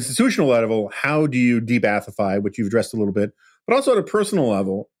sort of at an institutional level, how do you de-Ba'athify, which you've addressed a little bit, but also at a personal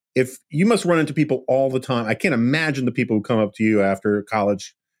level, if you must run into people all the time. I can't imagine the people who come up to you after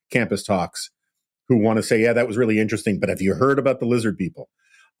college campus talks who want to say, yeah, that was really interesting, but have you heard about the lizard people?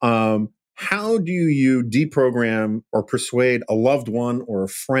 How do you deprogram or persuade a loved one or a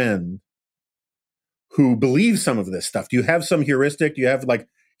friend who believes some of this stuff? Do you have some heuristic? Do you have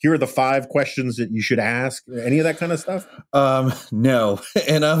here are the 5 questions that you should ask? Any of that kind of stuff? No.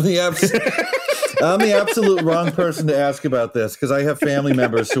 And I'm the absolute wrong person to ask about this, because I have family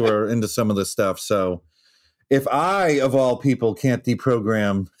members who are into some of this stuff. So if I, of all people, can't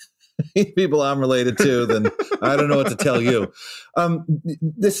deprogram people I'm related to, then I don't know what to tell you.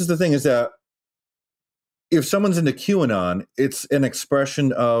 This is the thing, is that if someone's into QAnon, it's an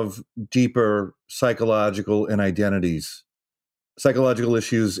expression of deeper psychological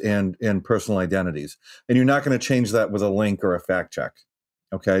issues and personal identities. And you're not going to change that with a link or a fact check.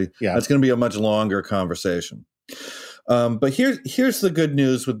 Okay. Yeah. That's going to be a much longer conversation. But here's the good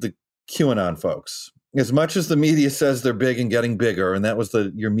news with the QAnon folks. As much as the media says they're big and getting bigger, and that was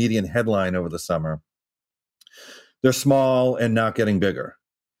your median headline over the summer, they're small and not getting bigger.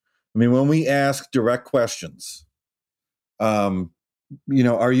 When we ask direct questions, are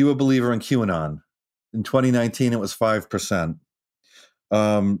you a believer in QAnon? In 2019, it was 5%.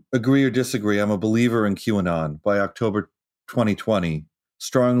 Agree or disagree, I'm a believer in QAnon. By October 2020,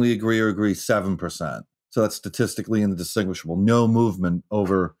 strongly agree or agree, 7%. So that's statistically indistinguishable. No movement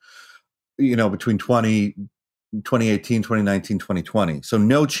over, between 2018, 2019, 2020. So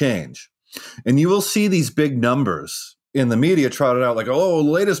no change. And you will see these big numbers in the media trotted out like, oh, the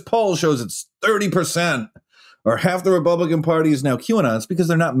latest poll shows it's 30%, or half the Republican Party is now QAnon. It's because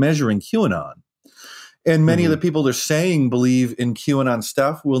they're not measuring QAnon. And many of the people they're saying believe in QAnon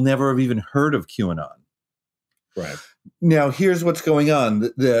stuff will never have even heard of QAnon. Right. Now, here's what's going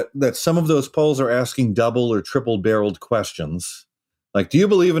on: that some of those polls are asking double or triple barreled questions. Like, do you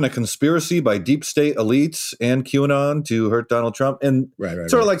believe in a conspiracy by deep state elites and QAnon to hurt Donald Trump? And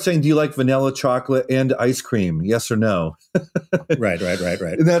sort of like saying, do you like vanilla chocolate and ice cream? Yes or no? Right.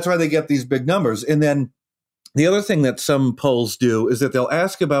 And that's why they get these big numbers. And then the other thing that some polls do is that they'll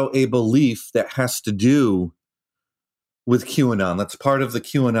ask about a belief that has to do with QAnon. That's part of the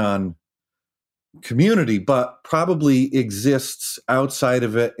QAnon community, but probably exists outside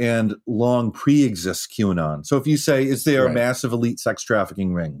of it and long pre-exists QAnon. So if you say, is there massive elite sex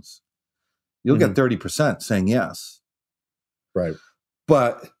trafficking rings? You'll get 30% saying yes. Right.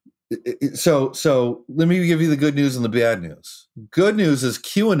 But so let me give you the good news and the bad news. Good news is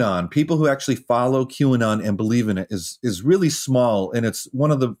QAnon, people who actually follow QAnon and believe in it is really small, and it's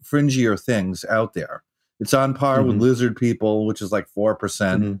one of the fringier things out there. It's on par with lizard people, which is like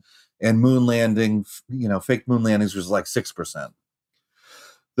 4%. And moon landing, fake moon landings was like 6%.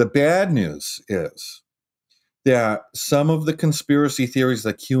 The bad news is that some of the conspiracy theories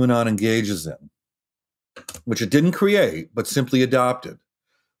that QAnon engages in, which it didn't create, but simply adopted,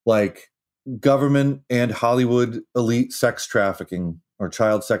 like government and Hollywood elite sex trafficking or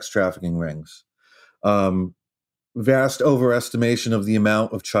child sex trafficking rings, vast overestimation of the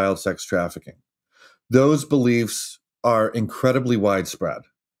amount of child sex trafficking. Those beliefs are incredibly widespread.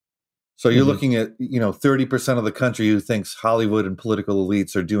 So you're looking at, 30% of the country who thinks Hollywood and political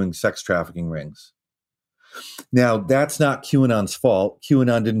elites are doing sex trafficking rings. Now, that's not QAnon's fault.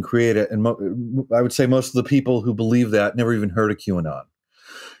 QAnon didn't create it. And I would say most of the people who believe that never even heard of QAnon.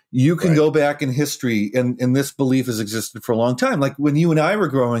 You can go back in history, and this belief has existed for a long time. Like when you and I were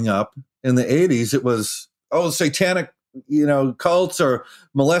growing up in the 80s, it was, satanic cults are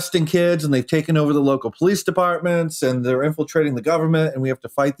molesting kids and they've taken over the local police departments and they're infiltrating the government and we have to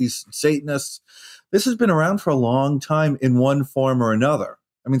fight these Satanists. This has been around for a long time in one form or another.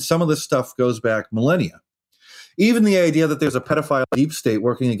 I mean, some of this stuff goes back millennia. Even the idea that there's a pedophile deep state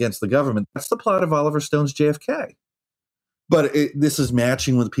working against the government, that's the plot of Oliver Stone's JFK. But this is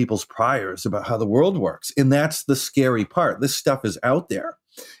matching with people's priors about how the world works. And that's the scary part. This stuff is out there.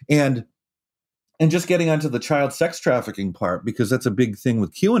 And just getting onto the child sex trafficking part, because that's a big thing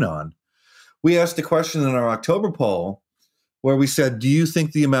with QAnon, we asked a question in our October poll where we said, do you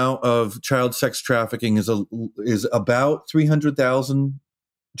think the amount of child sex trafficking is about 300,000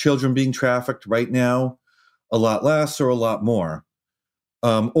 children being trafficked right now, a lot less or a lot more,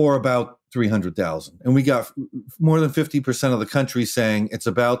 or about 300,000? And we got more than 50% of the country saying it's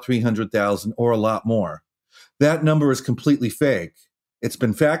about 300,000 or a lot more. That number is completely fake. It's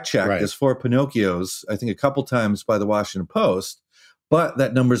been fact-checked as four Pinocchios, I think a couple times by the Washington Post, but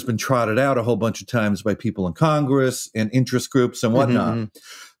that number's been trotted out a whole bunch of times by people in Congress and interest groups and whatnot.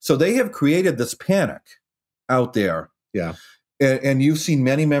 So they have created this panic out there. Yeah. And you've seen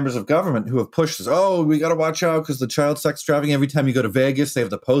many members of government who have pushed this, we got to watch out because the child sex trafficking, every time you go to Vegas, they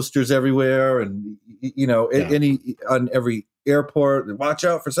have the posters everywhere and, on every airport, watch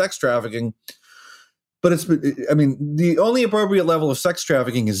out for sex trafficking. But the only appropriate level of sex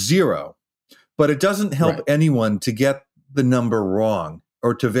trafficking is 0, but it doesn't help anyone to get the number wrong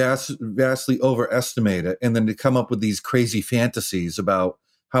or to vastly overestimate it and then to come up with these crazy fantasies about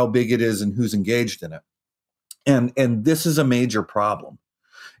how big it is and who's engaged in it. And this is a major problem.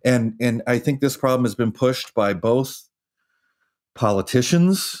 And I think this problem has been pushed by both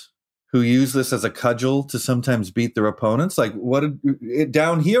politicians who use this as a cudgel to sometimes beat their opponents. Like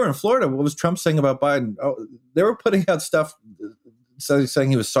down here in Florida, what was Trump saying about Biden? They were putting out stuff saying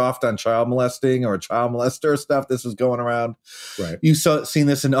he was soft on child molesting or child molester stuff. This was going around. Right. You seen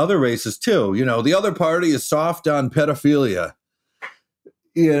this in other races too. The other party is soft on pedophilia.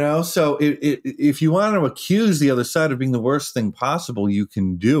 So if you want to accuse the other side of being the worst thing possible, you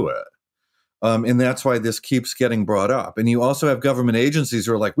can do it. And that's why this keeps getting brought up. And you also have government agencies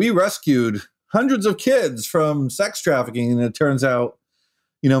who are like, we rescued hundreds of kids from sex trafficking. And it turns out,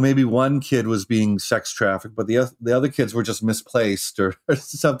 maybe one kid was being sex trafficked, but the other kids were just misplaced or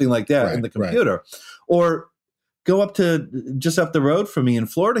something like that in the computer. Right. Or go just up the road from me in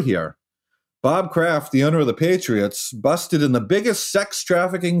Florida here. Bob Kraft, the owner of the Patriots, busted in the biggest sex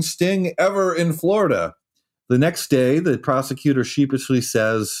trafficking sting ever in Florida. The next day, the prosecutor sheepishly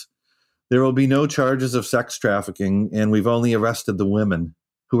says, there will be no charges of sex trafficking, and we've only arrested the women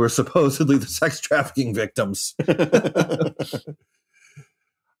who are supposedly the sex trafficking victims.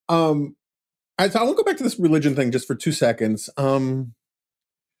 I want to go back to this religion thing just for 2 seconds.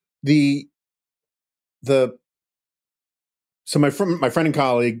 So my friend and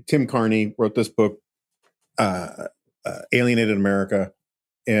colleague Tim Carney wrote this book, Alienated America,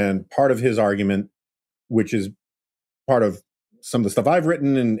 and part of his argument, which is part of some of the stuff I've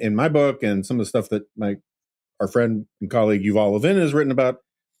written in my book and some of the stuff that our friend and colleague Yuval Levin has written about,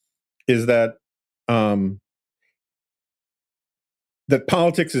 is that that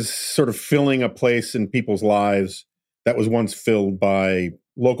politics is sort of filling a place in people's lives that was once filled by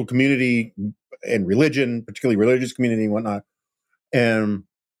local community and religion, particularly religious community and whatnot. And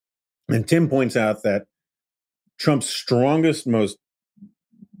Tim points out that Trump's strongest, most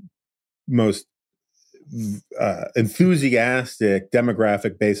enthusiastic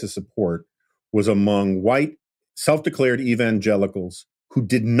demographic base of support was among white, self-declared evangelicals who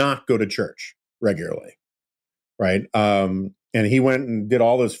did not go to church regularly, right? And he went and did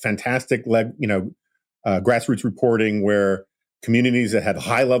all this fantastic, grassroots reporting where communities that had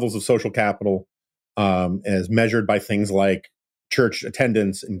high levels of social capital, as measured by things like church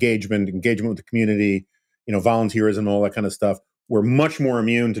attendance, engagement with the community, volunteerism, all that kind of stuff, were much more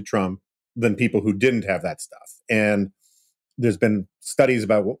immune to Trump than people who didn't have that stuff. And there's been studies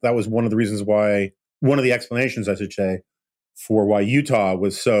about that was one of the reasons why, one of the explanations, I should say, for why Utah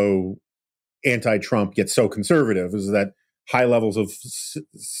was so anti-Trump yet so conservative, is that high levels of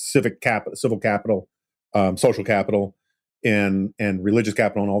civil capital, social capital, and religious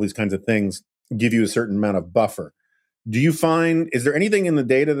capital, and all these kinds of things give you a certain amount of buffer. Is there anything in the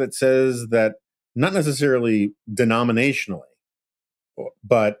data that says that, not necessarily denominationally,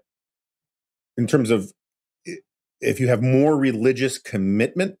 but in terms of if you have more religious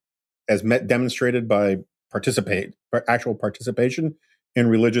commitment, as demonstrated by actual participation in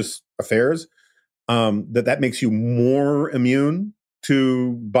religious affairs, that makes you more immune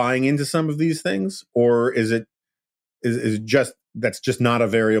to buying into some of these things? Or is that's just not a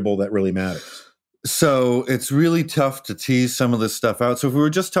variable that really matters? So it's really tough to tease some of this stuff out. So if we were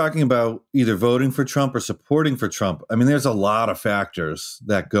just talking about either voting for Trump or supporting for Trump, I mean, there's a lot of factors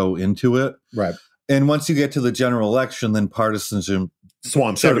that go into it. Right. And once you get to the general election, then partisanship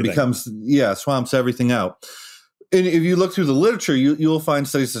swamps everything. Swamps everything out. And if you look through the literature, you'll find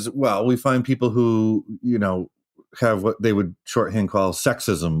studies that, well, we find people who, have what they would shorthand call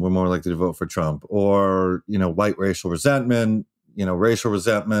sexism were more likely to vote for Trump, or, white racial resentment,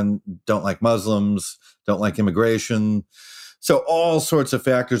 don't like Muslims, don't like immigration. So all sorts of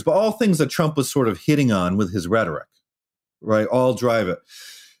factors, but all things that Trump was sort of hitting on with his rhetoric, right? All drive it.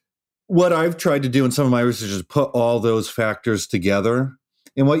 What I've tried to do in some of my research is put all those factors together.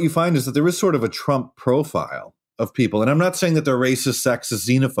 And what you find is that there is sort of a Trump profile of people. And I'm not saying that they're racist, sexist,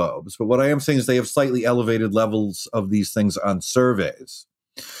 xenophobes, but what I am saying is they have slightly elevated levels of these things on surveys.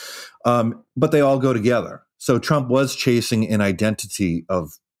 But they all go together. So Trump was chasing an identity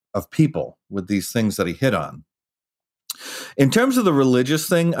of people with these things that he hit on. In terms of the religious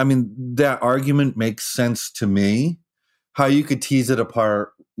thing, I mean, that argument makes sense to me. How you could tease it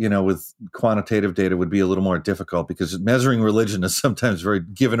apart, with quantitative data would be a little more difficult, because measuring religion is sometimes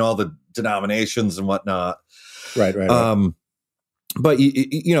given all the denominations and whatnot. Right. But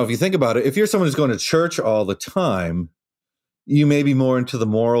if you think about it, if you're someone who's going to church all the time, you may be more into the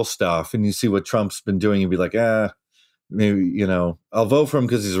moral stuff, and you see what Trump's been doing, you'd be like, maybe, I'll vote for him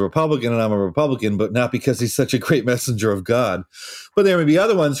because he's a Republican and I'm a Republican, but not because he's such a great messenger of God. But there may be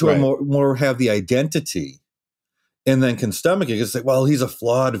other ones who are more have the identity and then can stomach it and say, well, he's a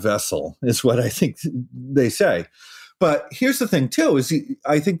flawed vessel, is what I think they say. But here's the thing too, is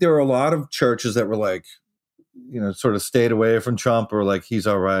I think there are a lot of churches that were like, sort of stayed away from Trump, or like, he's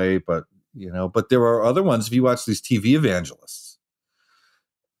all right, but there are other ones. If you watch these TV evangelists,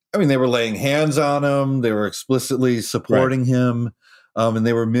 I mean, they were laying hands on him. They were explicitly supporting him. And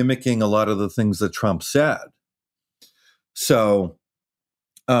they were mimicking a lot of the things that Trump said. So,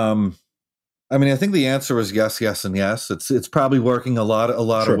 I think the answer is yes, and yes. It's probably working a lot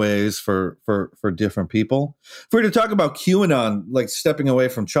Sure. of ways for different people. If we were to talk about QAnon, like stepping away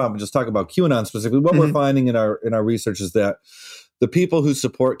from Trump and just talk about QAnon specifically, what we're finding in our research is that the people who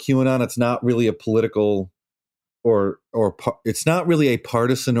support QAnon, it's not really a political or it's not really a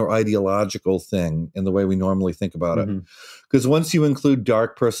partisan or ideological thing in the way we normally think about it. Because once you include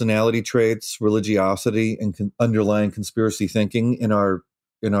dark personality traits, religiosity, and underlying conspiracy thinking in our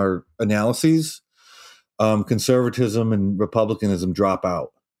analyses, conservatism and republicanism drop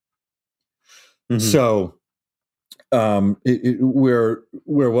out. So where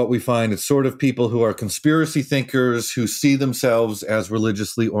what we find is sort of people who are conspiracy thinkers, who see themselves as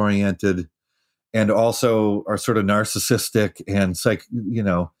religiously oriented, and also are sort of narcissistic and I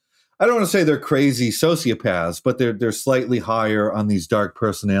don't want to say they're crazy sociopaths, but they're slightly higher on these dark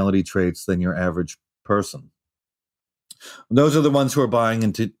personality traits than your average person. Those are the ones who are buying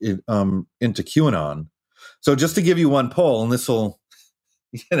into QAnon. So just to give you one poll, and this will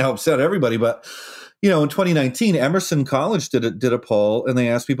upset everybody, but In 2019, Emerson College did a poll, and they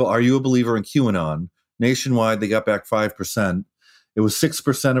asked people, "Are you a believer in QAnon?" Nationwide, they got back 5%. It was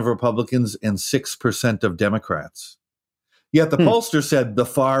 6% of Republicans and 6% of Democrats. Yet the pollster said the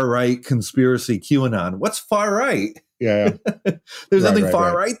far right conspiracy QAnon. What's far right? Yeah. There's nothing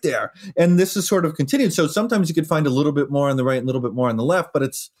far right there. And this is sort of continued. So sometimes you could find a little bit more on the right and a little bit more on the left, but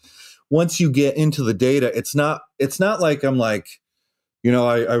it's once you get into the data, it's not like I'm like,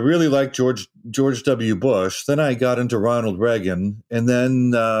 I really like George W. Bush. Then I got into Ronald Reagan, and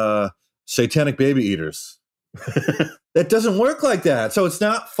then satanic baby eaters. That doesn't work like that. So it's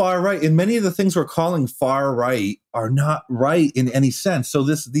not far right. And many of the things we're calling far right are not right in any sense. So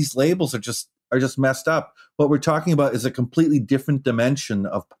these labels are just messed up. What we're talking about is a completely different dimension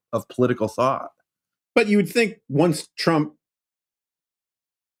of political thought. But you would think once Trump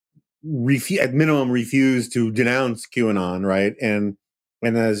at minimum refused to denounce QAnon, right? And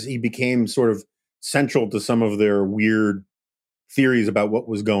as he became sort of central to some of their weird theories about what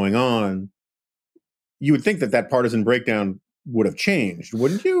was going on, you would think that partisan breakdown would have changed,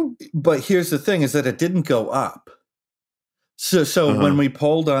 wouldn't you? But here's the thing, is that it didn't go up. So when we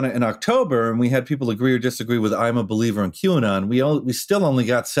polled on it in October and we had people agree or disagree with I'm a believer in QAnon, we still only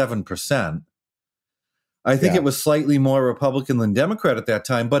got 7%. I think it was slightly more Republican than Democrat at that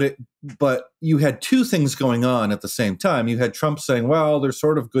time, but you had two things going on at the same time. You had Trump saying, well, they're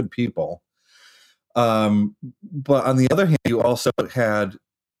sort of good people. But on the other hand, you also had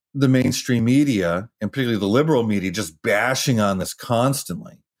the mainstream media, and particularly the liberal media, just bashing on this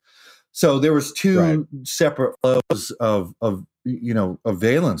constantly. So there was two separate flows of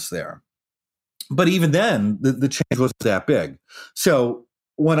valence there. But even then, the change wasn't that big. So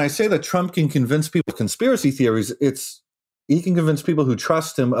when I say that Trump can convince people of conspiracy theories, he can convince people who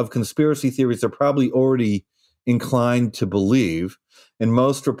trust him of conspiracy theories they're probably already inclined to believe. And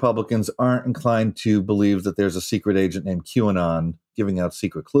most Republicans aren't inclined to believe that there's a secret agent named QAnon giving out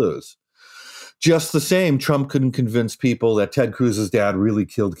secret clues. Just the same, Trump couldn't convince people that Ted Cruz's dad really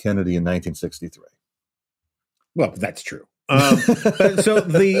killed Kennedy in 1963. Well, that's true. So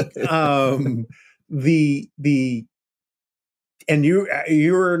and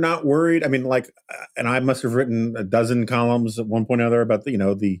you were not worried. I mean, and I must have written a dozen columns at one point or other about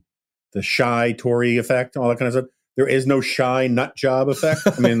the shy Tory effect, all that kind of stuff. There is no shy nut job effect.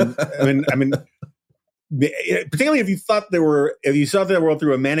 I mean, particularly if you saw the world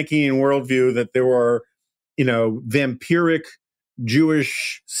through a Manichaean worldview, that there were, vampiric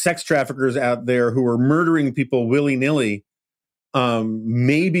Jewish sex traffickers out there who were murdering people willy-nilly.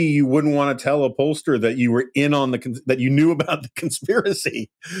 Maybe you wouldn't want to tell a pollster that you were in on that you knew about the conspiracy.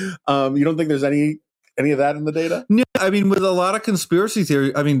 You don't think there's any of that in the data? No, I mean, with a lot of conspiracy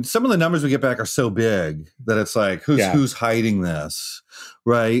theory, I mean, some of the numbers we get back are so big that it's like, who's hiding this,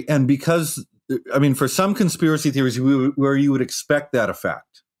 right? And because, I mean, for some conspiracy theories where you would expect that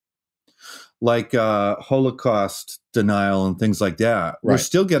effect, like Holocaust denial and things like that, we're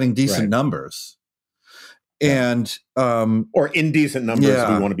still getting decent numbers. And or indecent numbers if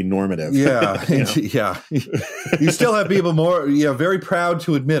we want to be normative. You still have people very proud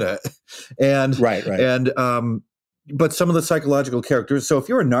to admit it. And and but some of the psychological characters. So if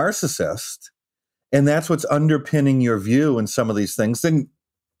you're a narcissist and that's what's underpinning your view in some of these things, then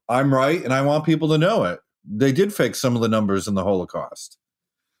I'm right and I want people to know it. They did fake some of the numbers in the Holocaust.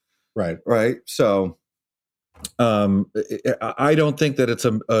 Right. So I don't think that it's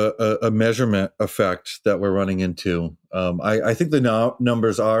a measurement effect that we're running into. I think the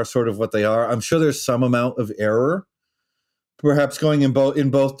numbers are sort of what they are. I'm sure there's some amount of error, perhaps going in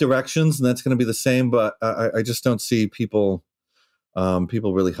both directions, and that's going to be the same. But I just don't see people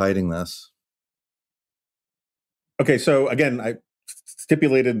really hiding this. Okay, so again, I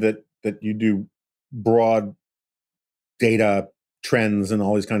stipulated that you do broad data trends and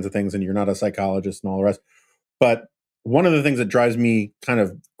all these kinds of things, and you're not a psychologist and all the rest. But one of the things that drives me kind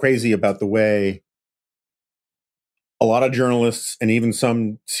of crazy about the way a lot of journalists and even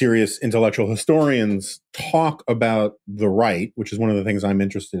some serious intellectual historians talk about the right, which is one of the things I'm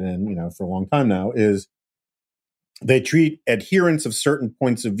interested in, for a long time now, is they treat adherents of certain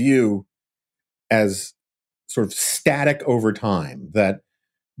points of view as sort of static over time. That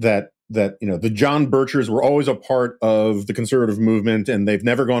the John Birchers were always a part of the conservative movement and they've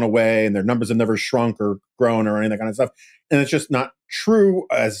never gone away and their numbers have never shrunk or grown or any of that kind of stuff. And it's just not true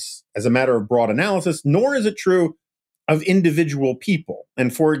as a matter of broad analysis, nor is it true of individual people.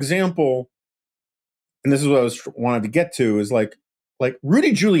 And for example, and this is what I wanted to get to, is like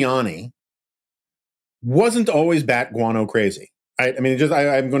Rudy Giuliani wasn't always bat guano crazy. I'm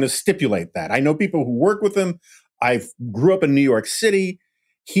going to stipulate that. I know people who work with him. I grew up in New York City.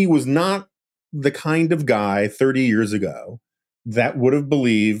 He was not the kind of guy 30 years ago that would have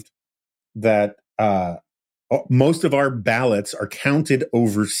believed that most of our ballots are counted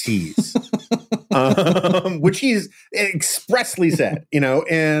overseas, which he's expressly said,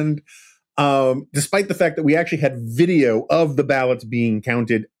 and despite the fact that we actually had video of the ballots being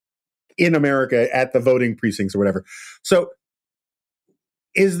counted in America at the voting precincts or whatever. So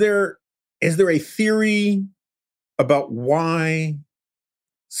is there a theory about why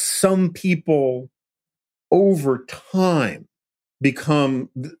some people over time become,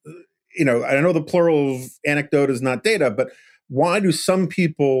 I know the plural of anecdote is not data, but why do some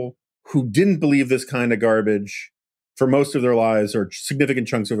people who didn't believe this kind of garbage for most of their lives or significant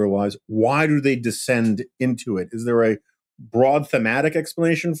chunks of their lives, why do they descend into it? Is there a broad thematic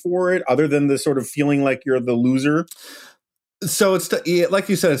explanation for it other than the sort of feeling like you're the loser? So it's like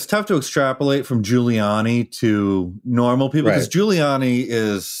you said, it's tough to extrapolate from Giuliani to normal people because Giuliani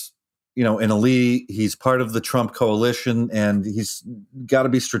is, an elite. He's part of the Trump coalition, and he's got to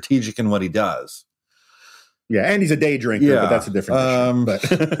be strategic in what he does. Yeah, and he's a day drinker, but that's a different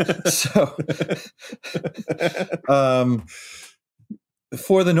issue.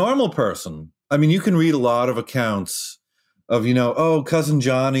 For the normal person, I mean, you can read a lot of accounts of, cousin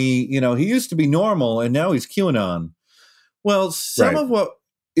Johnny, he used to be normal and now he's QAnon. Well, some of what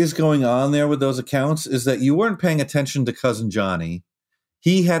is going on there with those accounts is that you weren't paying attention to cousin Johnny.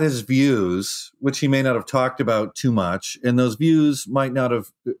 He had his views, which he may not have talked about too much, and those views might not have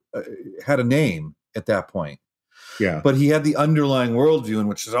had a name at that point. Yeah. But he had the underlying worldview in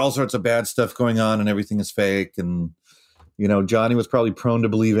which there's all sorts of bad stuff going on and everything is fake. And, Johnny was probably prone to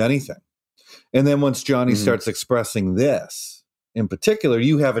believe anything. And then once Johnny starts expressing this, in particular,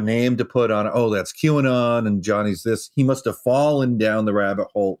 you have a name to put on, that's QAnon and Johnny's this. He must have fallen down the rabbit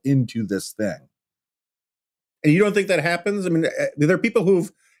hole into this thing. And you don't think that happens? I mean, there are people who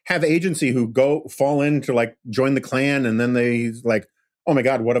have agency who fall into join the Klan and then they oh my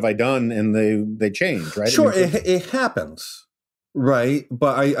God, what have I done? And they change, right? Sure, it happens, right?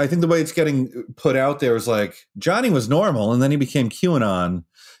 But I think the way it's getting put out there is Johnny was normal and then he became QAnon.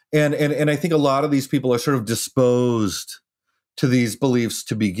 And I think a lot of these people are sort of disposed to these beliefs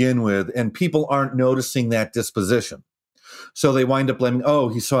to begin with, and people aren't noticing that disposition. So they wind up blaming,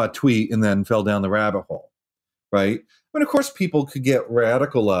 he saw a tweet and then fell down the rabbit hole, right? I mean, of course, people could get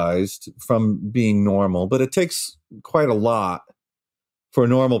radicalized from being normal, but it takes quite a lot for a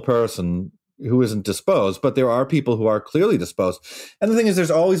normal person who isn't disposed. But there are people who are clearly disposed. And the thing is, there's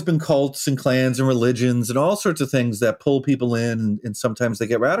always been cults and clans and religions and all sorts of things that pull people in, and sometimes they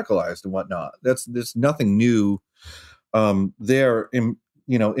get radicalized and whatnot. There's nothing new there in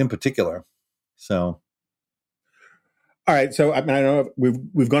particular. So, all right. So I know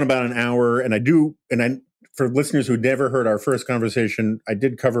we've gone about an hour, and for listeners who never heard our first conversation, I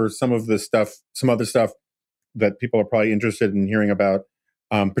did cover some of this stuff, some other stuff that people are probably interested in hearing about,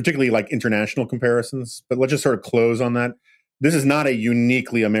 particularly international comparisons. But let's just sort of close on that. This is not a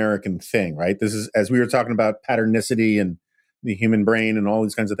uniquely American thing, right? This is, as we were talking about patternicity and the human brain and all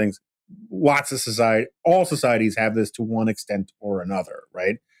these kinds of things. All societies have this to one extent or another,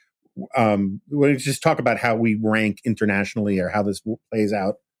 right? We'll just talk about how we rank internationally or how this plays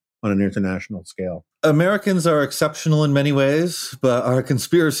out on an international scale. Americans are exceptional in many ways, but our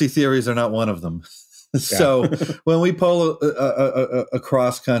conspiracy theories are not one of them. So when we poll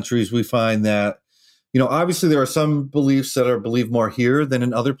across countries, we find that, obviously there are some beliefs that are believed more here than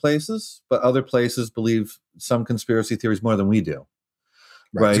in other places, but other places believe some conspiracy theories more than we do.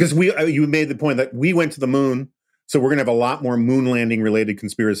 Right. Because you made the point that we went to the moon, so we're going to have a lot more moon landing related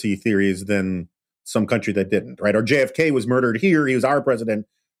conspiracy theories than some country that didn't, right? Or JFK was murdered here. He was our president.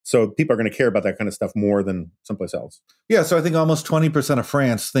 So people are going to care about that kind of stuff more than someplace else. Yeah. So I think almost 20% of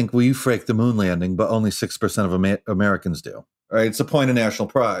France think we faked the moon landing, but only 6% of Americans do. Right. It's a point of national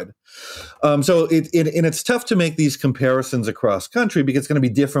pride. So it's tough to make these comparisons across country because it's going to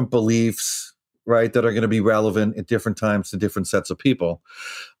be different beliefs, right, that are going to be relevant at different times to different sets of people.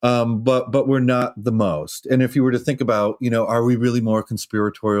 But we're not the most. And if you were to think about, are we really more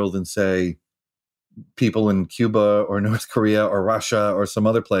conspiratorial than, say, people in Cuba or North Korea or Russia or some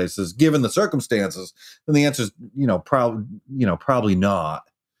other places, given the circumstances, then the answer is, probably not.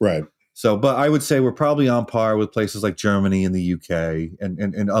 Right. So, but I would say we're probably on par with places like Germany and the UK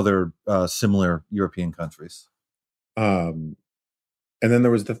and other similar European countries. And then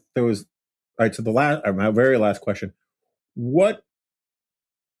there was all right, so my very last question. What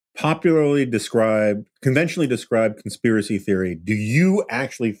conventionally described conspiracy theory do you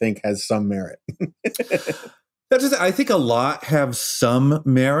actually think has some merit? I think a lot have some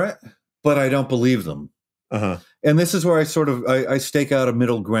merit, but I don't believe them. Uh-huh. And this is where I stake out a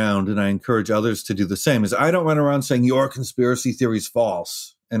middle ground, and I encourage others to do the same, is I don't run around saying your conspiracy theory is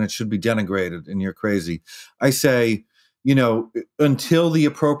false and it should be denigrated and you're crazy. I say, until the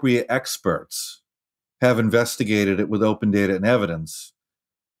appropriate experts have investigated it with open data and evidence,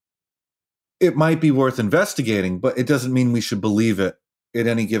 it might be worth investigating, but it doesn't mean we should believe it at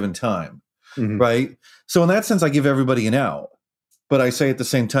any given time, right? So in that sense, I give everybody an out. But I say at the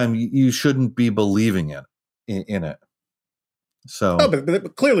same time, you shouldn't be believing it in it. So,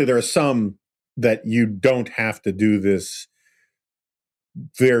 but clearly there are some that you don't have to do this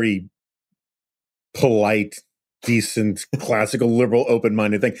very polite, decent, classical, liberal,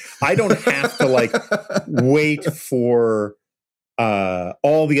 open-minded thing. I don't have to wait for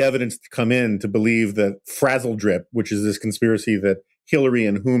all the evidence to come in to believe that Frazzle Drip, which is this conspiracy that Hillary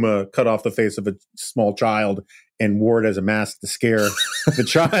and Huma cut off the face of a small child and wore it as a mask to scare the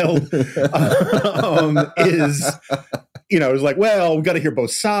child, is like, well, we got to hear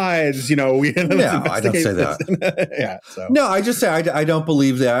both sides. I don't say that. Yeah. So. No, I just say I don't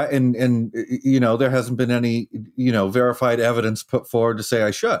believe that, and there hasn't been any verified evidence put forward to say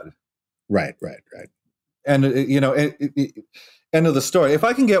I should. Right. And end of the story. If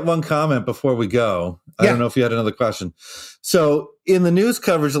I can get one comment before we go, I don't know if you had another question. So in the news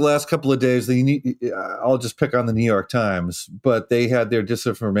coverage the last couple of days, I'll just pick on the New York Times, but they had their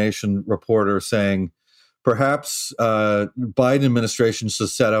disinformation reporter saying perhaps Biden administration should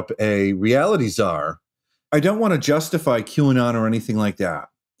set up a reality czar. I don't want to justify QAnon or anything like that.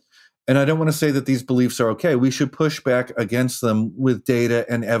 And I don't want to say that these beliefs are okay. We should push back against them with data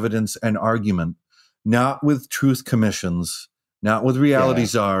and evidence and argument, not with truth commissions, not with reality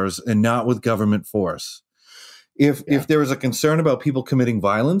czars, and not with government force. If there is a concern about people committing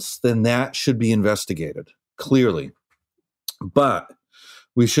violence, then that should be investigated, clearly. But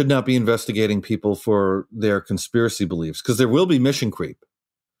we should not be investigating people for their conspiracy beliefs, because there will be mission creep. I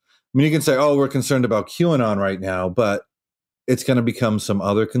mean, you can say, oh, we're concerned about QAnon right now, but it's going to become some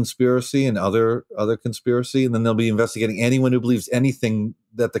other conspiracy and other conspiracy, and then they'll be investigating anyone who believes anything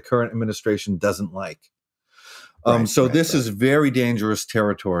that the current administration doesn't like. This is very dangerous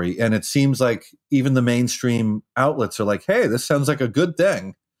territory, and it seems like even the mainstream outlets are like, "Hey, this sounds like a good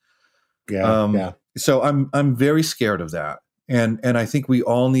thing." So I'm very scared of that, and I think we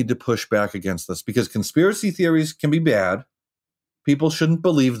all need to push back against this, because conspiracy theories can be bad. People shouldn't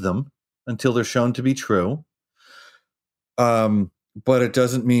believe them until they're shown to be true. But it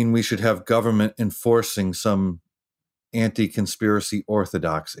doesn't mean we should have government enforcing some anti-conspiracy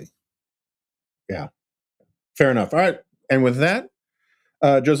orthodoxy. Yeah. Fair enough. All right. And with that,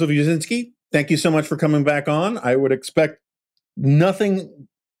 Joseph Uscinski, thank you so much for coming back on. I would expect nothing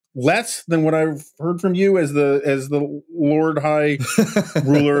less than what I've heard from you as the Lord High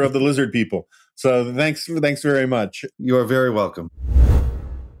Ruler of the Lizard People. So thanks very much. You are very welcome.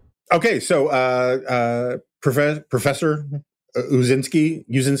 Okay, so Professor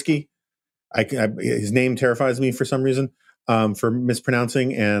Uscinski, his name terrifies me for some reason. For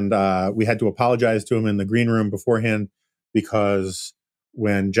mispronouncing, and we had to apologize to him in the green room beforehand, because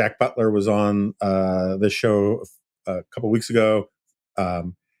when Jack Butler was on this show a couple weeks ago,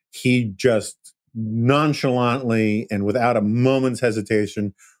 he just nonchalantly and without a moment's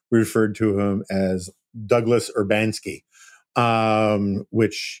hesitation referred to him as Douglas Urbanski,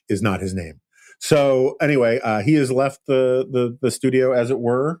 which is not his name. So anyway, he has left the studio, as it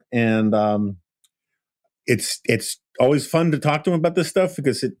were, and it's always fun to talk to him about this stuff,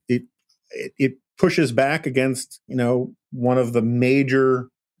 because it pushes back against one of the major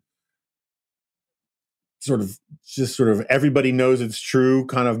sort of everybody knows it's true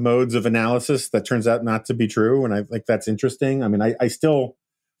kind of modes of analysis that turns out not to be true, and I think that's interesting. I mean, I still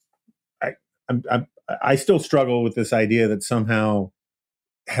struggle with this idea that somehow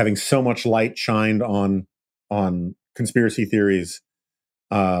having so much light shined on conspiracy theories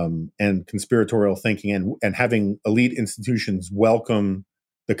and conspiratorial thinking, and having elite institutions welcome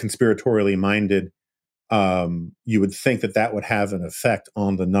the conspiratorially minded, you would think that would have an effect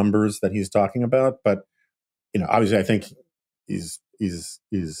on the numbers that he's talking about. But obviously, I think he's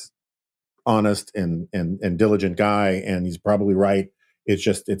honest and diligent guy, and he's probably right.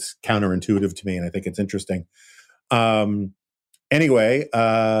 It's counterintuitive to me, and I think it's interesting. Anyway,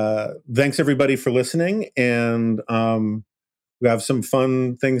 thanks everybody for listening, and we have some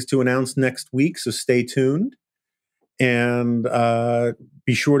fun things to announce next week, so stay tuned. And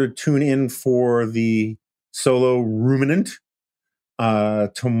be sure to tune in for the solo ruminant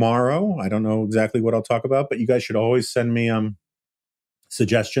tomorrow. I don't know exactly what I'll talk about, but you guys should always send me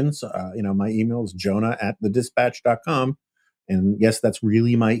suggestions. My email is jonah@thedispatch.com. And yes, that's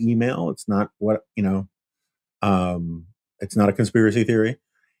really my email. It's not what, It's not a conspiracy theory.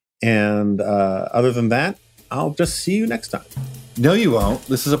 And other than that, I'll just see you next time. No, you won't.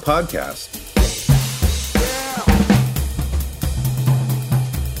 This is a podcast.